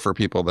fortunate to work for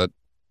people that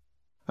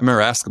I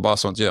remember asking the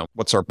boss once,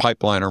 what's our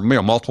pipeline or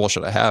multiple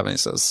should I have? And he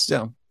says,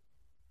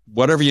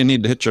 whatever you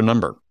need to hit your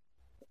number.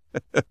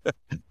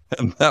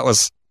 And that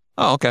was,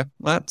 okay.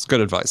 That's good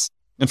advice.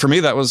 And for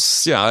me, that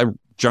was, I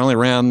generally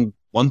ran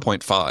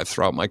 1.5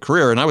 throughout my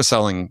career, and I was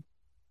selling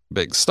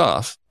big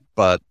stuff,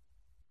 but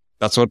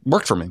that's what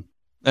worked for me.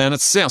 And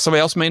it's, somebody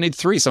else may need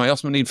 3, somebody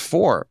else may need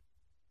 4.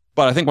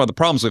 But I think one of the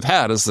problems we've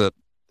had is that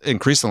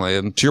increasingly,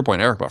 and to your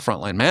point, Eric, about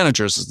frontline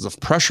managers, is the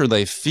pressure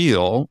they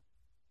feel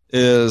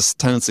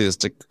tendency is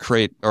to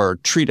create or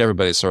treat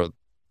everybody sort of,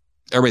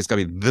 everybody's got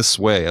to be this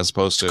way as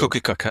opposed to cookie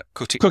cutter,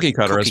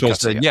 as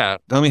opposed to,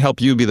 let me help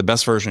you be the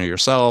best version of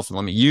yourself,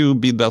 and you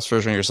be the best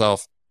version of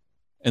yourself,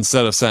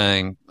 instead of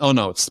saying, oh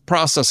no, it's the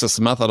process, it's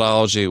the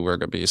methodology, we're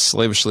going to be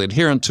slavishly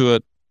adherent to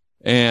it,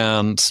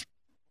 and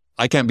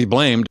I can't be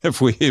blamed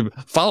if we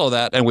follow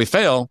that and we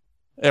fail.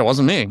 It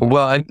wasn't me.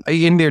 Well,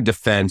 in their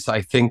defense,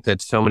 I think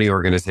that so many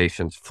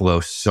organizations flow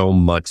so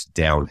much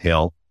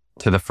downhill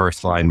to the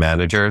first line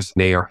managers.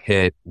 They are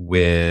hit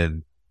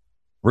with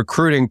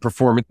recruiting,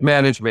 performance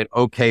management,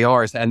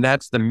 OKRs, and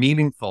that's the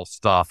meaningful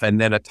stuff.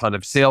 And then a ton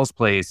of sales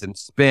plays and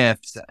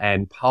spiffs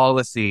and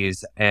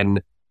policies.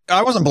 And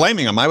I wasn't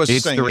blaming them. I was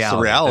just saying it's the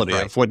reality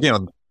of what,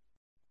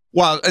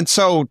 Well, and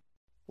so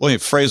let me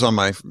phrase on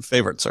my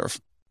favorite surf.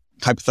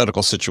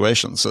 hypothetical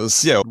situations. So,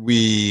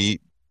 we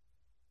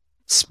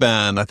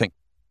spend, I think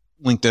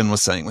LinkedIn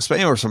was saying, we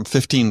spend anywhere from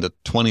 $15 to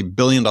 $20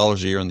 billion a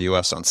year in the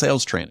US on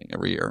sales training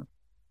every year,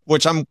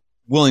 which I'm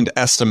willing to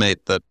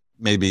estimate that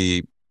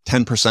maybe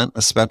 10%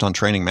 is spent on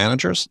training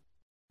managers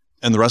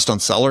and the rest on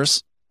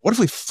sellers. What if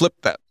we flip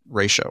that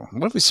ratio?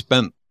 What if we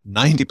spent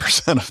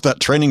 90% of that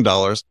training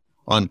dollars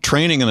on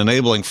training and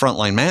enabling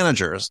frontline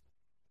managers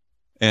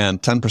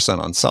and 10%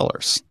 on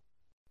sellers?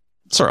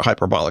 Sort of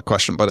hyperbolic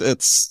question, but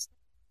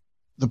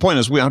the point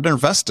is we have to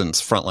invest in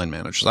frontline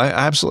managers. I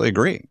absolutely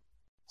agree.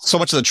 So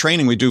much of the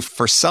training we do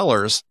for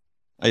sellers,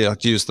 I like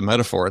to use the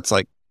metaphor, it's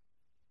like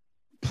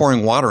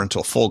pouring water into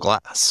a full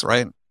glass,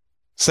 right?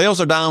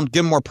 Sales are down,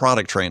 give them more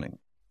product training.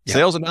 Yep.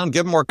 Sales are down,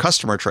 give them more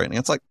customer training.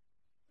 It's like,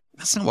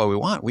 that's not what we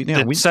want. Or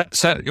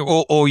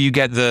you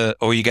get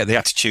the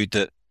attitude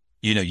that,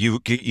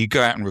 you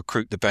go out and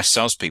recruit the best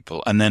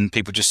salespeople, and then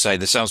people just say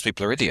the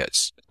salespeople are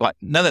idiots. Like,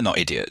 no, they're not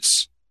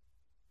idiots.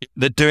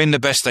 They're doing the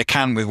best they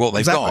can with what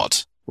they've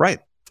got. Right.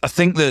 I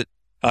think there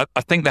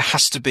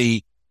has to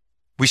be,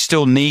 we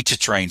still need to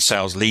train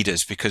sales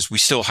leaders because we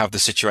still have the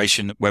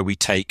situation where we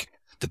take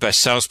the best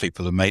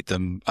salespeople and make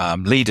them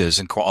leaders,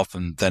 and quite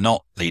often they're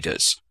not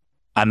leaders,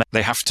 and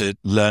they have to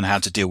learn how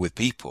to deal with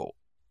people.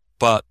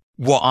 But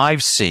what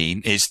I've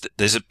seen is that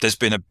there's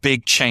been a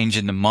big change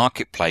in the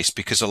marketplace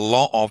because a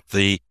lot of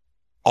the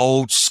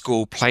old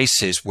school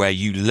places where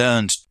you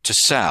learned to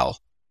sell,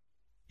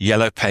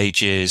 Yellow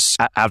Pages,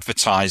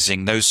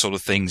 advertising, those sort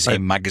of things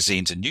in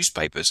magazines and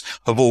newspapers,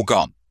 have all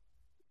gone.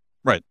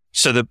 Right.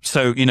 So the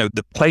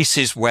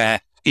places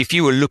where if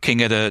you were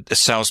looking at a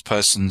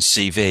salesperson's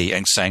CV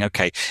and saying,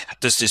 okay,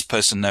 does this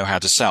person know how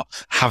to sell?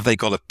 Have they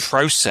got a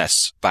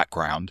process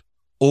background?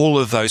 All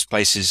of those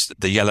places,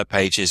 the Yellow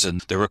Pages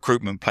and the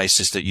recruitment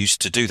places that used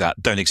to do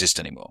that, don't exist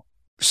anymore.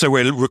 So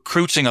we're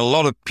recruiting a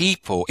lot of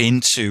people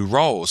into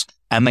roles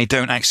and they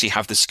don't actually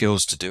have the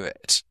skills to do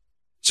it.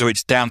 So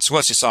it's down to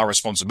us. It's our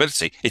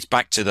responsibility. It's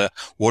back to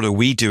what are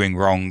we doing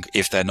wrong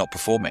if they're not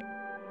performing?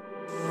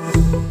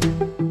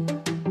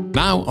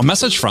 Now, a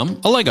message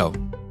from Allego.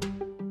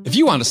 If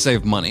you want to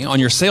save money on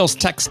your sales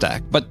tech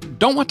stack, but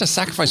don't want to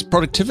sacrifice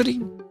productivity,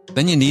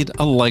 then you need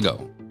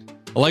Allego.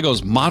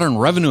 Allego's modern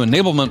revenue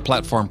enablement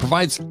platform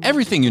provides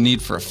everything you need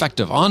for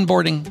effective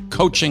onboarding,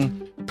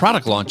 coaching,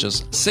 product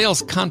launches,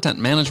 sales content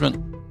management,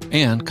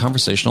 and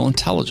conversational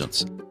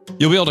intelligence.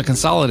 You'll be able to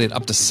consolidate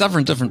up to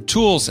 7 different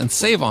tools and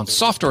save on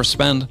software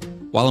spend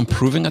while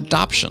improving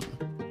adoption.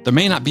 There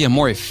may not be a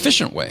more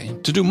efficient way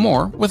to do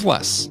more with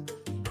less.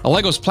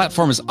 Allego's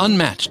platform is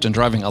unmatched in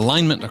driving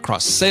alignment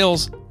across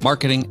sales,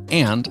 marketing,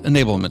 and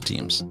enablement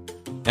teams,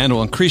 and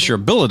will increase your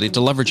ability to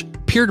leverage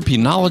peer-to-peer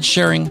knowledge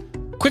sharing,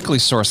 quickly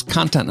source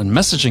content and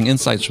messaging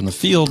insights from the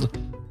field,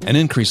 and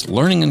increase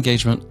learning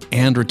engagement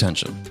and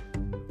retention.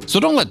 So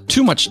don't let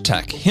too much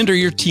tech hinder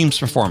your team's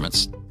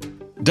performance.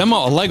 Demo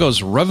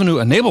Allego's revenue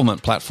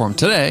enablement platform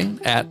today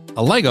at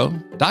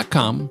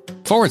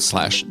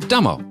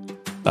allego.com/demo.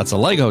 That's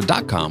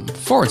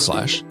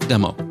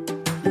allego.com/demo.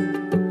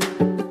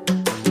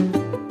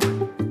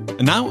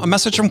 And now a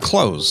message from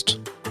Closed.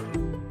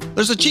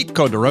 There's a cheat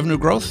code to revenue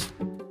growth.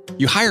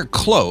 You hire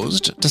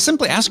Closed to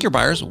simply ask your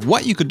buyers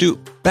what you could do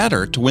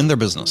better to win their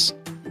business.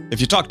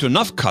 If you talk to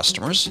enough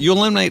customers, you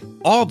eliminate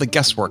all the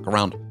guesswork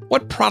around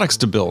what products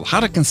to build,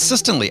 how to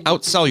consistently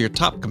outsell your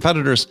top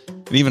competitors,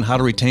 and even how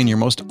to retain your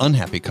most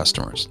unhappy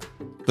customers.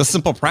 This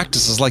simple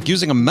practice is like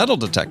using a metal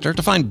detector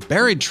to find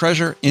buried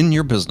treasure in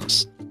your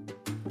business.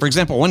 For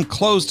example, one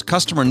Closed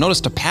customer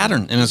noticed a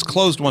pattern in his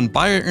Closed-won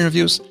buyer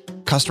interviews.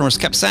 Customers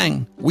kept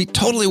saying, "We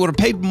totally would have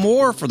paid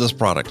more for this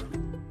product."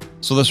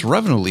 So this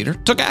revenue leader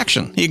took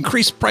action. He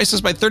increased prices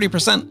by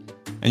 30%.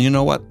 And you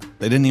know what?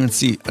 They didn't even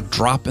see a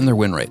drop in their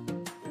win rate.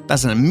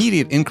 That's an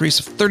immediate increase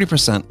of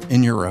 30%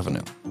 in your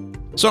revenue.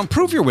 So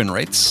improve your win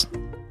rates,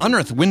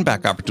 unearth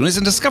win-back opportunities,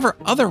 and discover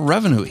other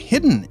revenue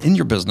hidden in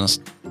your business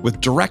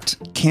with direct,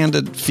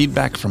 candid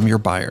feedback from your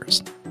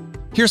buyers.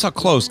 Here's how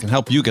Closed can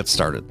help you get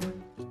started.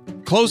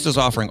 Closed is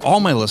offering all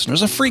my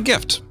listeners a free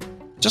gift.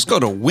 Just go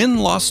to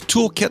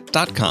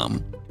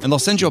winlosstoolkit.com and they'll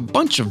send you a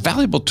bunch of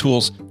valuable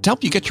tools to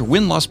help you get your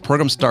win-loss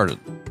program started.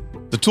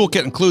 The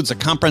toolkit includes a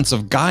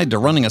comprehensive guide to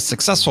running a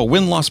successful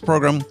win-loss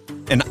program,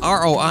 an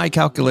ROI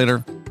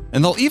calculator,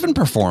 and they'll even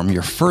perform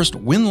your first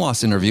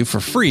win-loss interview for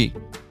free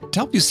to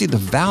help you see the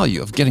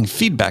value of getting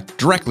feedback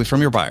directly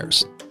from your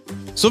buyers.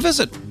 So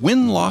visit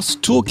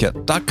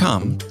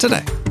winlosstoolkit.com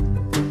today.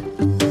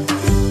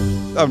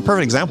 A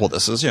perfect example of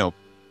this is,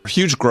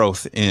 huge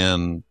growth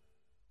in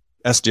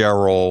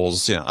SDR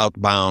roles,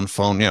 outbound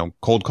phone,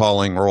 cold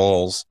calling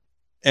roles.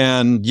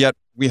 And yet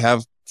we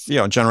have,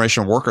 a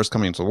generation of workers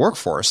coming into the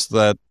workforce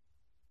that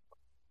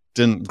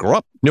didn't grow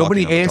up.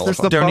 Nobody answers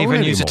the phone. Don't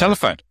even use a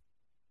telephone.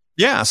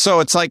 Yeah. So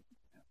it's like,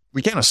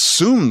 we can't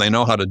assume they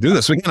know how to do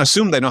this. We can't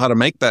assume they know how to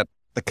make the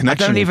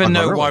connection. I don't even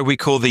know why we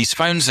call these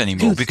phones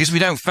anymore, because we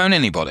don't phone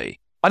anybody.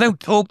 I don't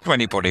talk to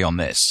anybody on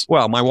this.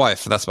 Well, my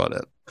wife, that's about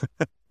it.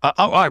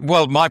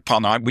 Well, my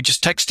partner, we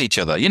just text each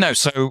other,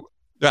 so.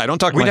 Yeah, I don't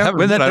talk to my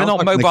husband. They're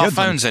not mobile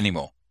phones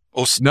anymore.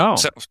 No.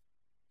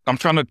 I'm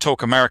trying to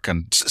talk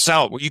American.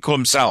 Cell, what you call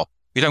them cell.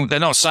 They're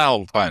not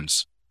cell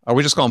phones. Oh,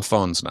 we just call them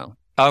phones now.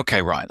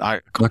 Okay,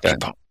 right. Okay.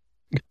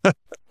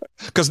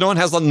 Because no one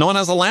has a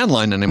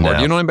landline anymore. No.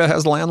 Do you know anybody that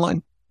has a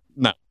landline?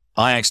 No.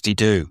 I actually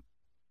do.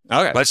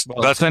 Okay.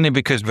 That's only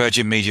because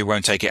Virgin Media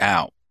won't take it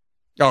out.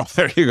 Oh,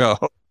 there you go.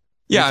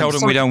 Yeah. We told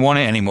them we don't want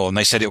it anymore, and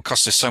they said it'll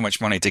cost us so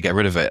much money to get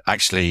rid of it.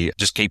 Actually,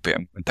 just keep it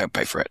and don't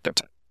pay for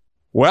it.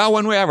 Well,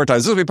 when we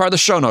advertise, this will be part of the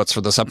show notes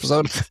for this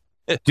episode.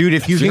 Dude,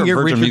 if you If you're can get a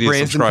Virgin Richard Media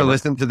Branson to subscriber.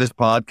 listen to this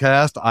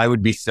podcast, I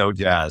would be so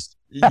jazzed.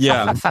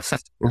 Yeah.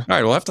 All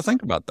right. We'll have to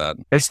think about that.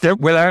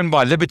 We're owned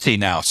by Liberty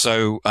now,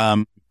 so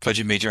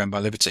Virgin Media owned by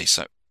Liberty.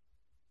 So,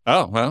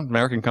 Oh, well,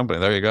 American company.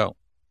 There you go.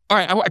 All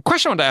right. A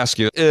question I wanted to ask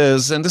you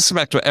is, and this is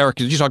back to Eric,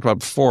 you talked about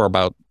before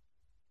about,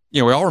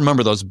 we all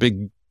remember those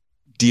big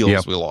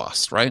deals we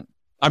lost, right?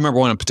 I remember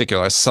one in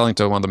particular. I was selling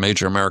to one of the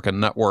major American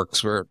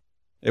networks where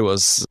we were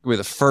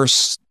the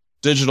first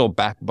digital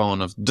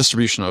backbone of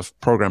distribution of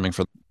programming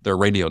for their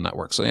radio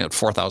network. So they had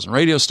 4,000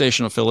 radio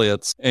station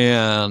affiliates,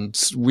 and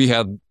we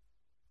had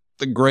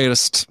the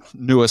greatest,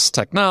 newest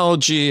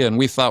technology, and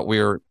we thought we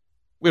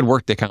had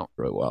worked the account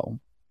really well.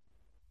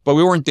 But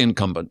we weren't the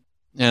incumbent,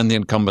 and the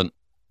incumbent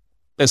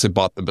basically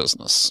bought the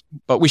business.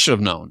 But we should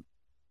have known.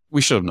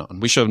 We should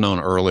have known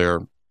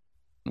earlier.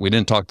 We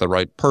didn't talk to the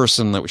right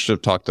person that we should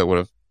have talked to.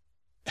 It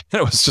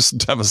was just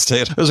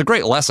devastating. It was a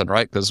great lesson,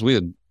 right? Because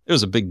it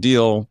was a big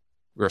deal.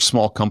 We were a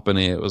small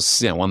company. It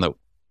was, one that,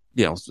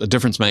 a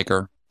difference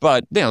maker.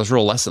 But, there's a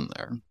real lesson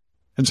there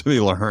to be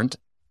learned.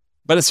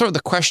 But it's sort of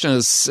the question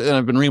is, and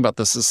I've been reading about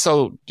this, is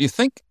so do you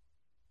think,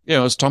 I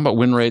was talking about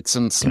win rates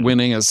and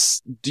winning,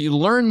 do you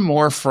learn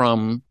more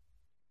from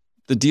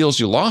the deals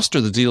you lost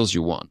or the deals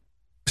you won?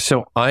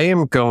 So I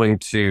am going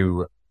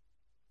to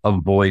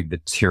avoid the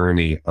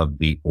tyranny of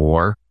the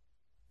or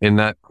in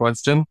that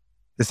question,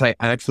 because I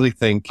actually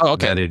think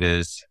that it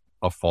is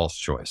a false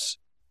choice.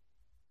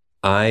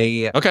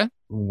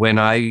 When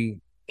I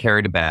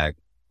carried a bag,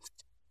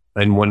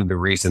 and one of the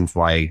reasons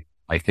why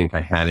I think I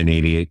had an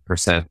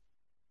 88%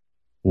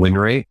 win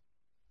rate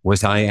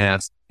was I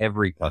asked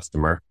every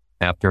customer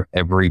after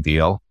every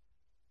deal,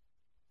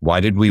 why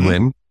did we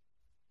win?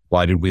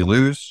 Why did we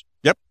lose?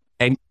 Yep.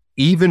 And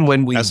even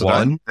when we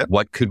won,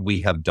 what could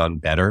we have done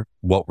better?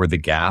 What were the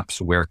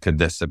gaps? Where could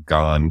this have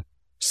gone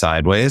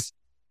sideways?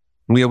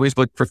 We always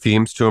look for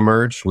themes to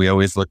emerge. We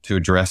always look to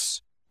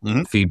address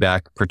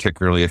feedback,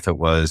 particularly if it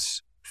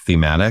was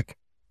thematic.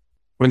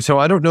 And so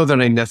I don't know that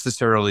I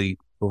necessarily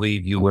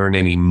believe you learn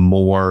any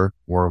more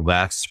or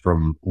less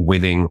from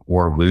winning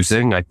or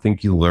losing. I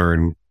think you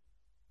learn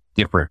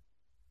different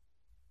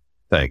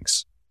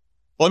things.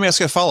 Well, let me ask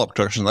you a follow-up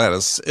question to that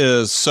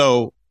is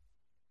so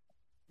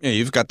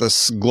you've got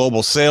this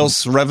global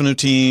sales revenue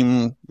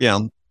team,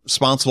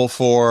 responsible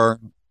for,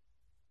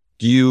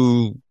 do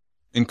you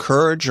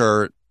encourage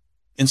or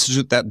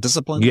institute that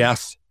discipline?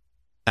 Yes,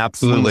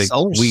 absolutely.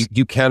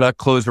 You cannot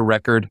close a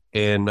record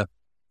in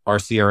our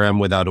CRM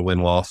without a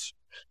win-loss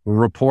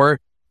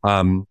report.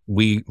 And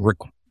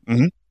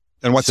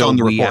what's on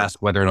the report? We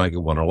ask whether or not you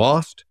won or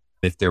lost.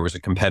 If there was a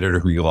competitor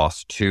who you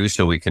lost to,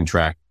 so we can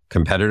track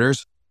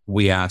competitors.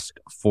 We ask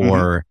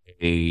for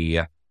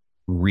a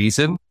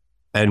reason,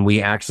 and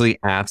we actually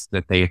ask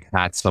that they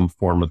had some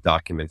form of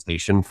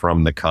documentation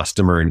from the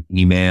customer, an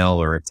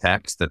email or a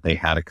text that they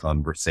had a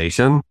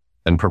conversation,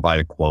 and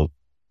provide a quote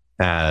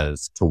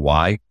as to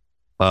why.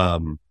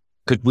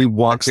 Because we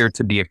want there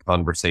to be a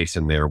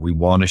conversation there. We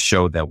want to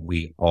show that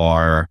we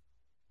are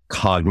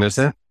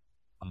cognizant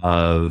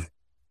of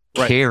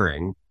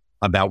caring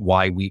about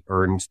why we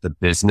earned the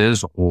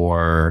business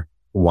or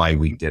why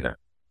we didn't.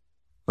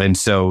 And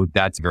so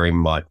that's very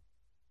much,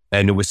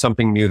 and it was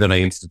something new that I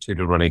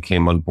instituted when I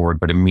came on board,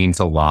 but it means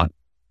a lot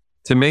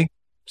to me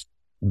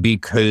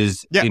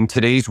because in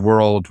today's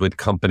world with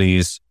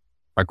companies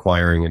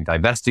acquiring and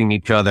divesting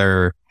each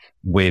other,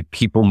 with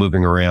people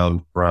moving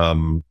around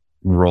from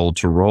role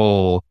to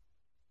role,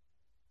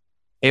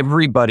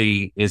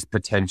 everybody is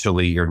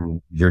potentially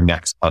your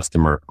next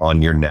customer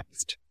on your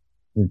next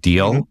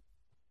deal.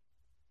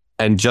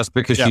 And just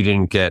because you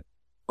didn't get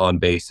on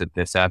base at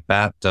this at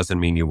bat doesn't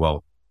mean you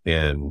won't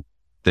in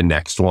the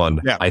next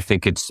one. Yeah. I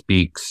think it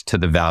speaks to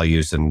the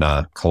values and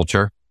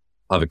culture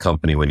of a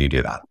company when you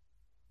do that,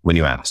 when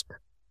you ask.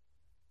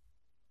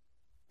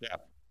 Yeah.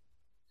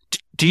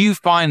 Do you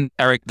find,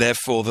 Eric,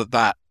 therefore,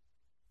 that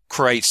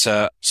creates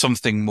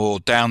something more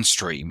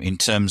downstream in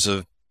terms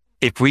of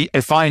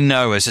if I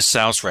know as a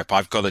sales rep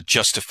I've got to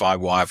justify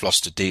why I've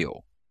lost a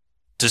deal,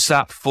 does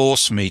that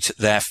force me to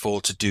therefore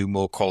to do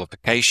more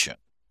qualification?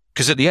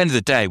 Because at the end of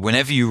the day,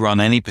 whenever you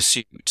run any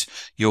pursuit,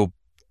 you're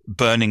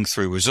burning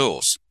through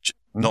resource,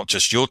 not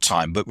just your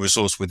time, but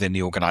resource within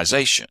the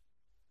organization.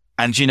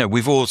 And,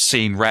 we've all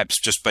seen reps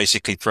just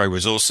basically throw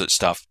resource at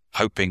stuff,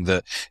 hoping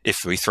that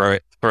if we throw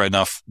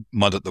enough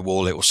mud at the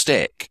wall, it will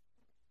stick.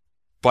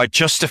 By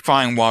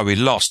justifying why we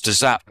lost, does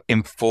that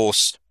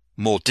enforce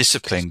more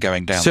discipline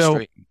going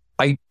downstream? So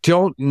I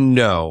don't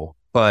know,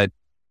 but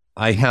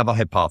I have a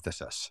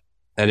hypothesis.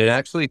 And it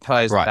actually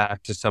ties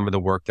back to some of the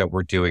work that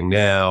we're doing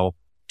now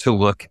to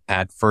look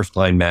at first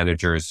line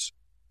managers'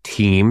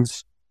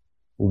 teams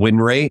win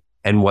rate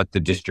and what the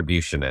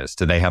distribution is.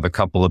 Do they have a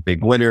couple of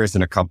big winners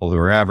and a couple who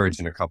are average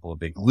and a couple of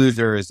big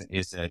losers?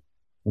 Is it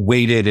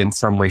weighted in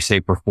some way,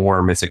 shape, or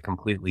form? Is it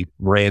completely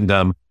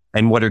random?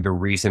 And what are the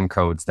reason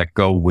codes that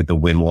go with the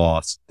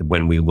win-loss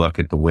when we look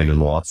at the win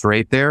and loss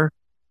rate there?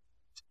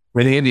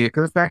 And Andy, it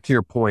goes back to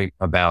your point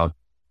about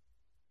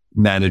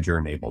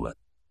manager enablement.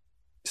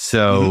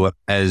 So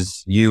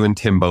as you and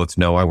Tim both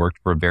know, I worked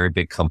for a very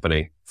big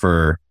company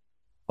for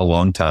a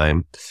long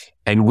time,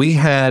 and we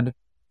had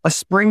a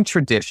spring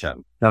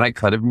tradition that I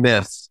kind of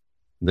miss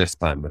this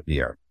time of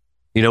year.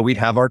 You know, we'd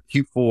have our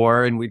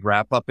Q4 and we'd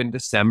wrap up in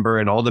December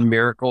and all the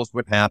miracles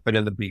would happen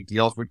and the big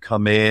deals would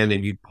come in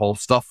and you'd pull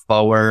stuff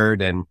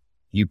forward and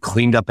you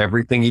cleaned up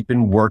everything you've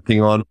been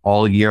working on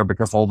all year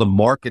because all the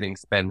marketing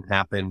spend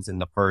happens in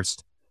the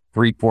first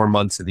 3-4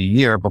 months of the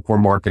year before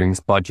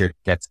marketing's budget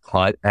gets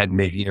cut at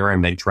mid-year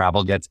and then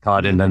travel gets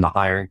cut and then the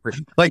hiring.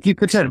 Like you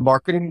could say,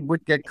 marketing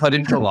would get cut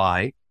in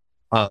July.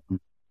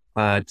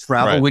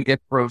 Travel would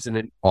get frozen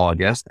in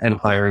August and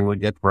hiring would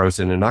get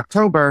frozen in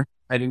October.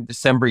 And in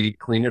December, you'd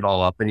clean it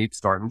all up and you'd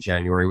start in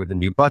January with a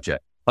new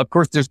budget. Of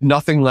course, there's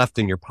nothing left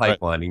in your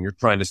pipeline and you're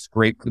trying to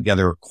scrape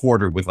together a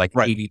quarter with like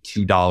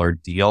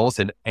 $82 deals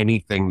and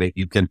anything that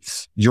you can,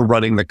 you're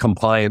running the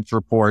compliance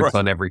reports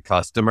on every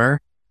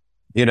customer,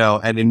 you know,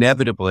 and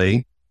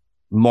inevitably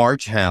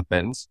March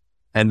happens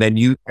and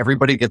then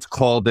everybody gets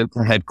called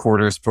into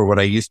headquarters for what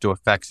I used to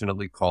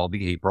affectionately call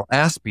the April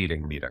ass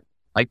beating meeting.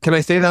 Like, can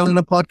I say that in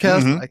a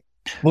podcast?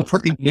 We'll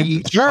put the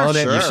age on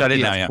it. You said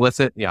it now,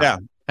 explicit. Yeah.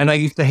 And I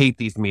used to hate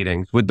these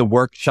meetings with the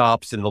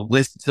workshops and the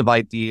lists of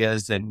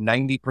ideas, and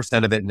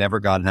 90% of it never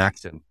got in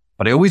action.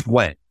 But I always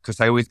went because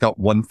I always got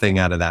one thing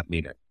out of that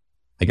meeting.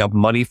 I got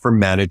money for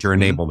manager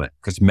enablement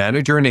because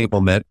manager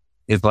enablement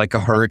is like a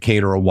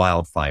hurricane or a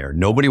wildfire.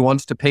 Nobody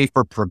wants to pay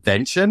for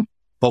prevention,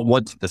 but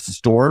once the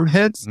storm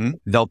hits,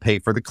 they'll pay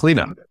for the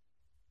cleanup.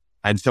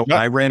 And so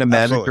I ran a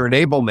manager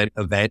enablement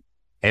event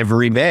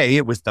every May.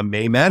 It was the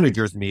May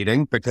managers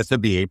meeting because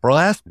of the April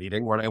ass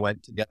meeting when I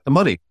went to get the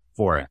money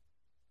for it.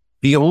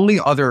 The only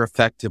other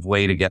effective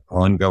way to get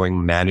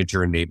ongoing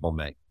manager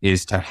enablement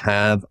is to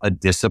have a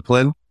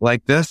discipline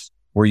like this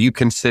where you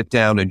can sit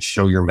down and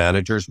show your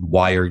managers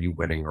why are you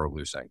winning or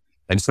losing.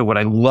 And so what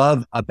I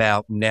love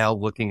about now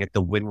looking at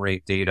the win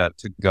rate data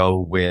to go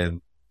with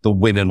the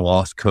win and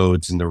loss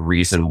codes and the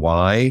reason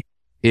why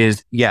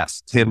is,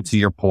 yes, Tim, to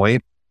your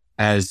point,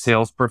 as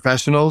sales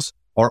professionals,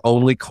 our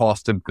only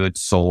cost of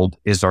goods sold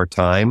is our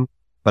time.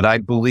 But I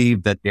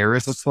believe that there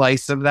is a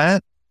slice of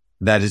that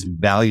is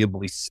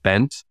valuably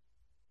spent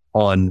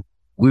on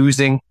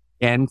losing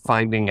and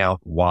finding out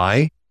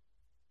why,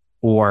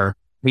 or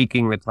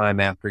taking the time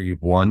after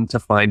you've won to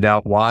find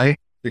out why,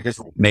 because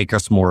it will make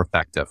us more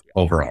effective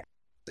overall.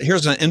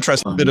 Here's an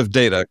interesting bit of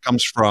data. It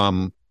comes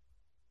from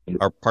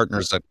our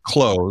partners at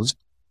Close,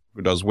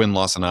 who does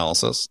win-loss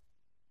analysis.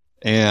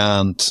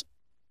 And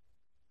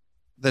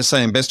they're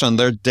saying, based on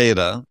their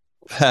data,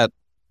 that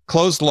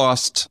closed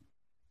lost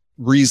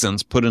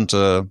reasons put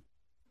into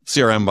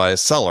CRM by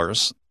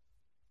sellers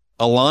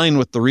align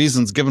with the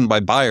reasons given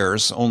by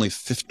buyers only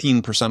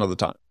 15% of the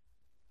time.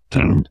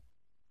 And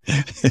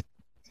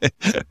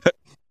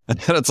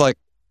it's like,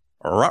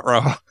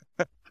 ruh-roh.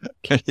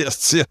 Can you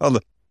see how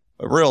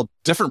a real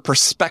different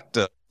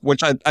perspective,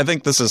 which I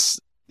think this is,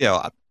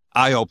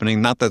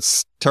 eye-opening, not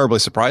that's terribly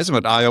surprising,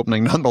 but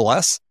eye-opening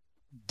nonetheless.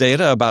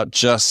 Data about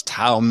just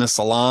how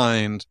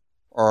misaligned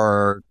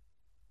or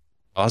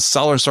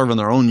sellers sort of in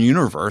their own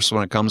universe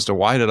when it comes to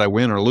why did I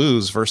win or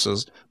lose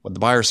versus what the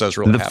buyer says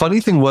really happened. The funny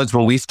thing was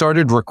when we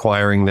started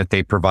requiring that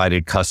they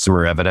provided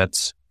customer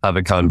evidence of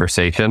a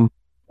conversation,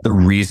 the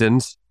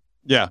reasons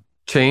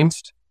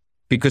changed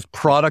because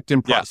product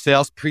and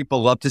sales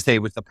people love to say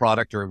it was the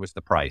product or it was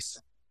the price,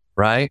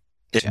 right?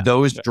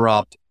 Those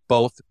dropped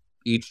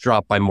each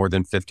dropped by more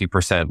than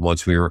 50%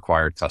 once we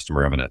required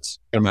customer evidence.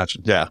 I can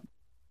imagine. Yeah.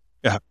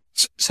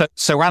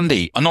 So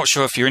Andy, I'm not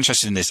sure if you're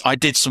interested in this. I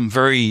did some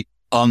very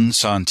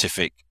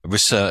unscientific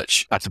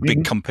research at a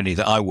big company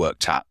that I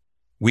worked at.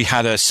 We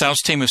had a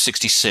sales team of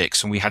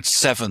 66 and we had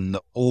 7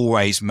 that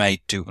always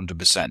made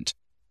 200%.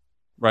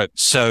 Right.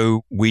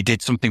 So we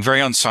did something very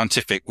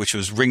unscientific, which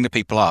was ring the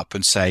people up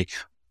and say,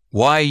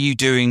 why are you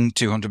doing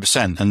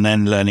 200%? And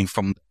then learning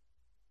from.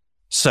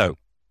 So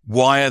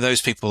why are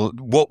those people,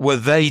 what were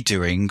they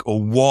doing or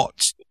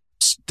what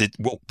did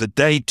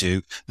they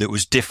do that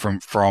was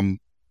different from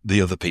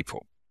the other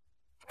people?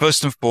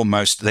 First and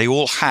foremost, they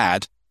all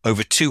had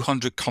over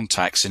 200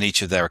 contacts in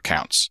each of their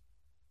accounts.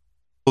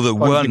 People that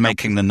weren't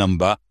making the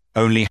number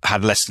only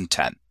had less than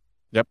 10.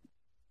 Yep.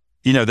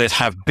 They'd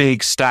have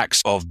big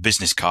stacks of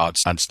business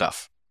cards and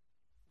stuff.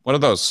 What are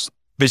those?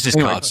 Business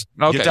cards.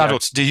 Okay,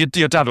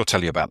 your dad will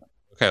tell you about them.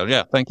 Okay,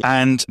 yeah, thank you.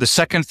 And the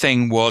second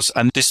thing was,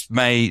 and this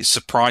may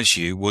surprise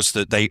you, was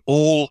that they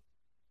all,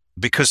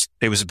 because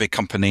it was a big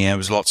company and there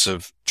was lots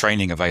of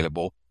training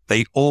available,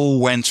 they all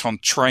went on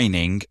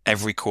training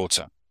every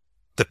quarter.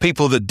 The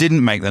people that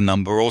didn't make the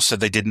number all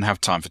said they didn't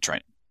have time for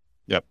training.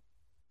 Yep.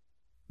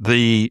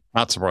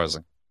 Not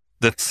surprising.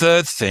 The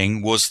third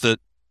thing was that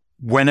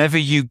whenever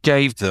you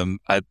gave them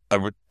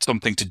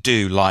something to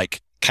do,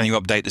 like, can you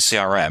update the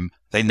CRM?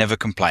 They never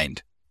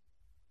complained.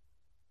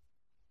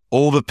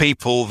 All the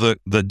people that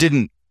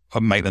didn't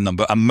make the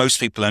number, and most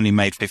people only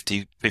made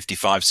 50,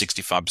 55,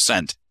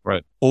 65%.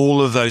 Right.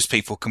 All of those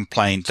people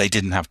complained they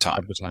didn't have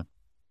time.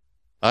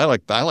 I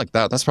like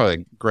that. That's probably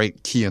a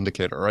great key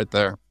indicator right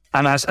there.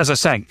 And as I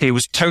say, it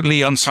was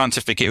totally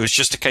unscientific. It was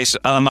just a case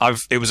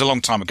of, it was a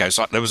long time ago,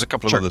 so there was a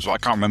couple of others, but I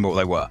can't remember what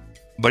they were.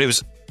 But it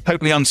was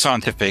totally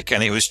unscientific,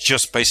 and it was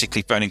just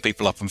basically phoning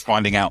people up and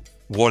finding out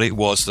what it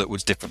was that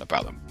was different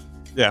about them.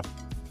 Yeah.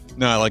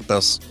 No, I like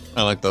this.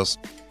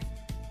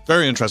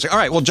 Very interesting. All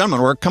right. Well,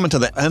 gentlemen, we're coming to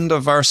the end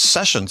of our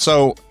session.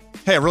 So,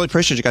 hey, I really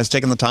appreciate you guys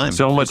taking the time.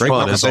 So much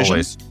fun, as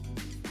always.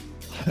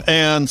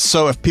 And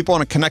so if people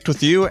want to connect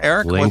with you,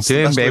 Eric, what's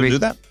the best way to do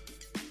that?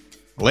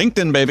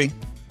 LinkedIn, baby.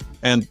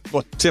 And,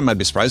 well, Tim, I'd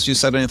be surprised if you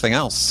said anything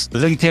else.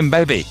 LinkedIn,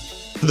 baby.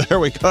 There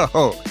we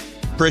go.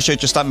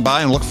 Appreciate you stopping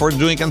by and look forward to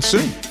doing it again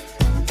soon.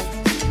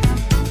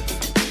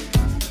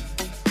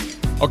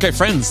 Okay,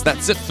 friends,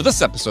 that's it for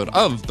this episode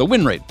of the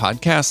Win Rate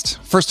Podcast.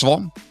 First of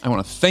all, I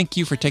want to thank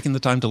you for taking the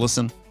time to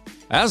listen.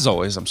 As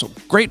always, I'm so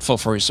grateful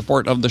for your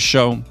support of the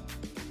show.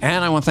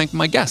 And I want to thank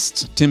my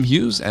guests, Tim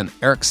Hughes and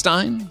Eric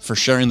Stein, for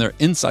sharing their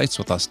insights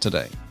with us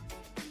today.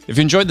 If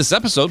you enjoyed this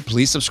episode,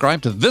 please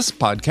subscribe to this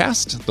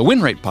podcast, the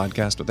Win Rate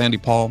Podcast with Andy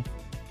Paul,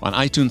 on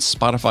iTunes,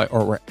 Spotify,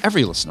 or wherever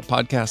you listen to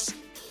podcasts.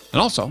 And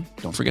also,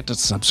 don't forget to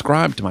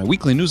subscribe to my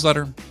weekly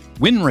newsletter,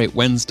 Win Rate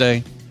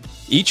Wednesday.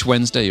 Each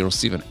Wednesday, you'll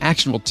receive an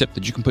actionable tip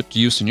that you can put to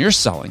use in your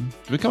selling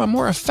to become a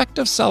more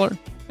effective seller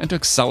and to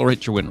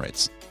accelerate your win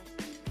rates.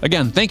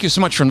 Again, thank you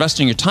so much for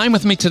investing your time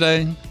with me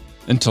today.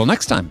 Until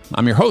next time,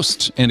 I'm your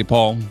host, Andy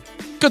Paul.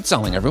 Good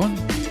selling, everyone.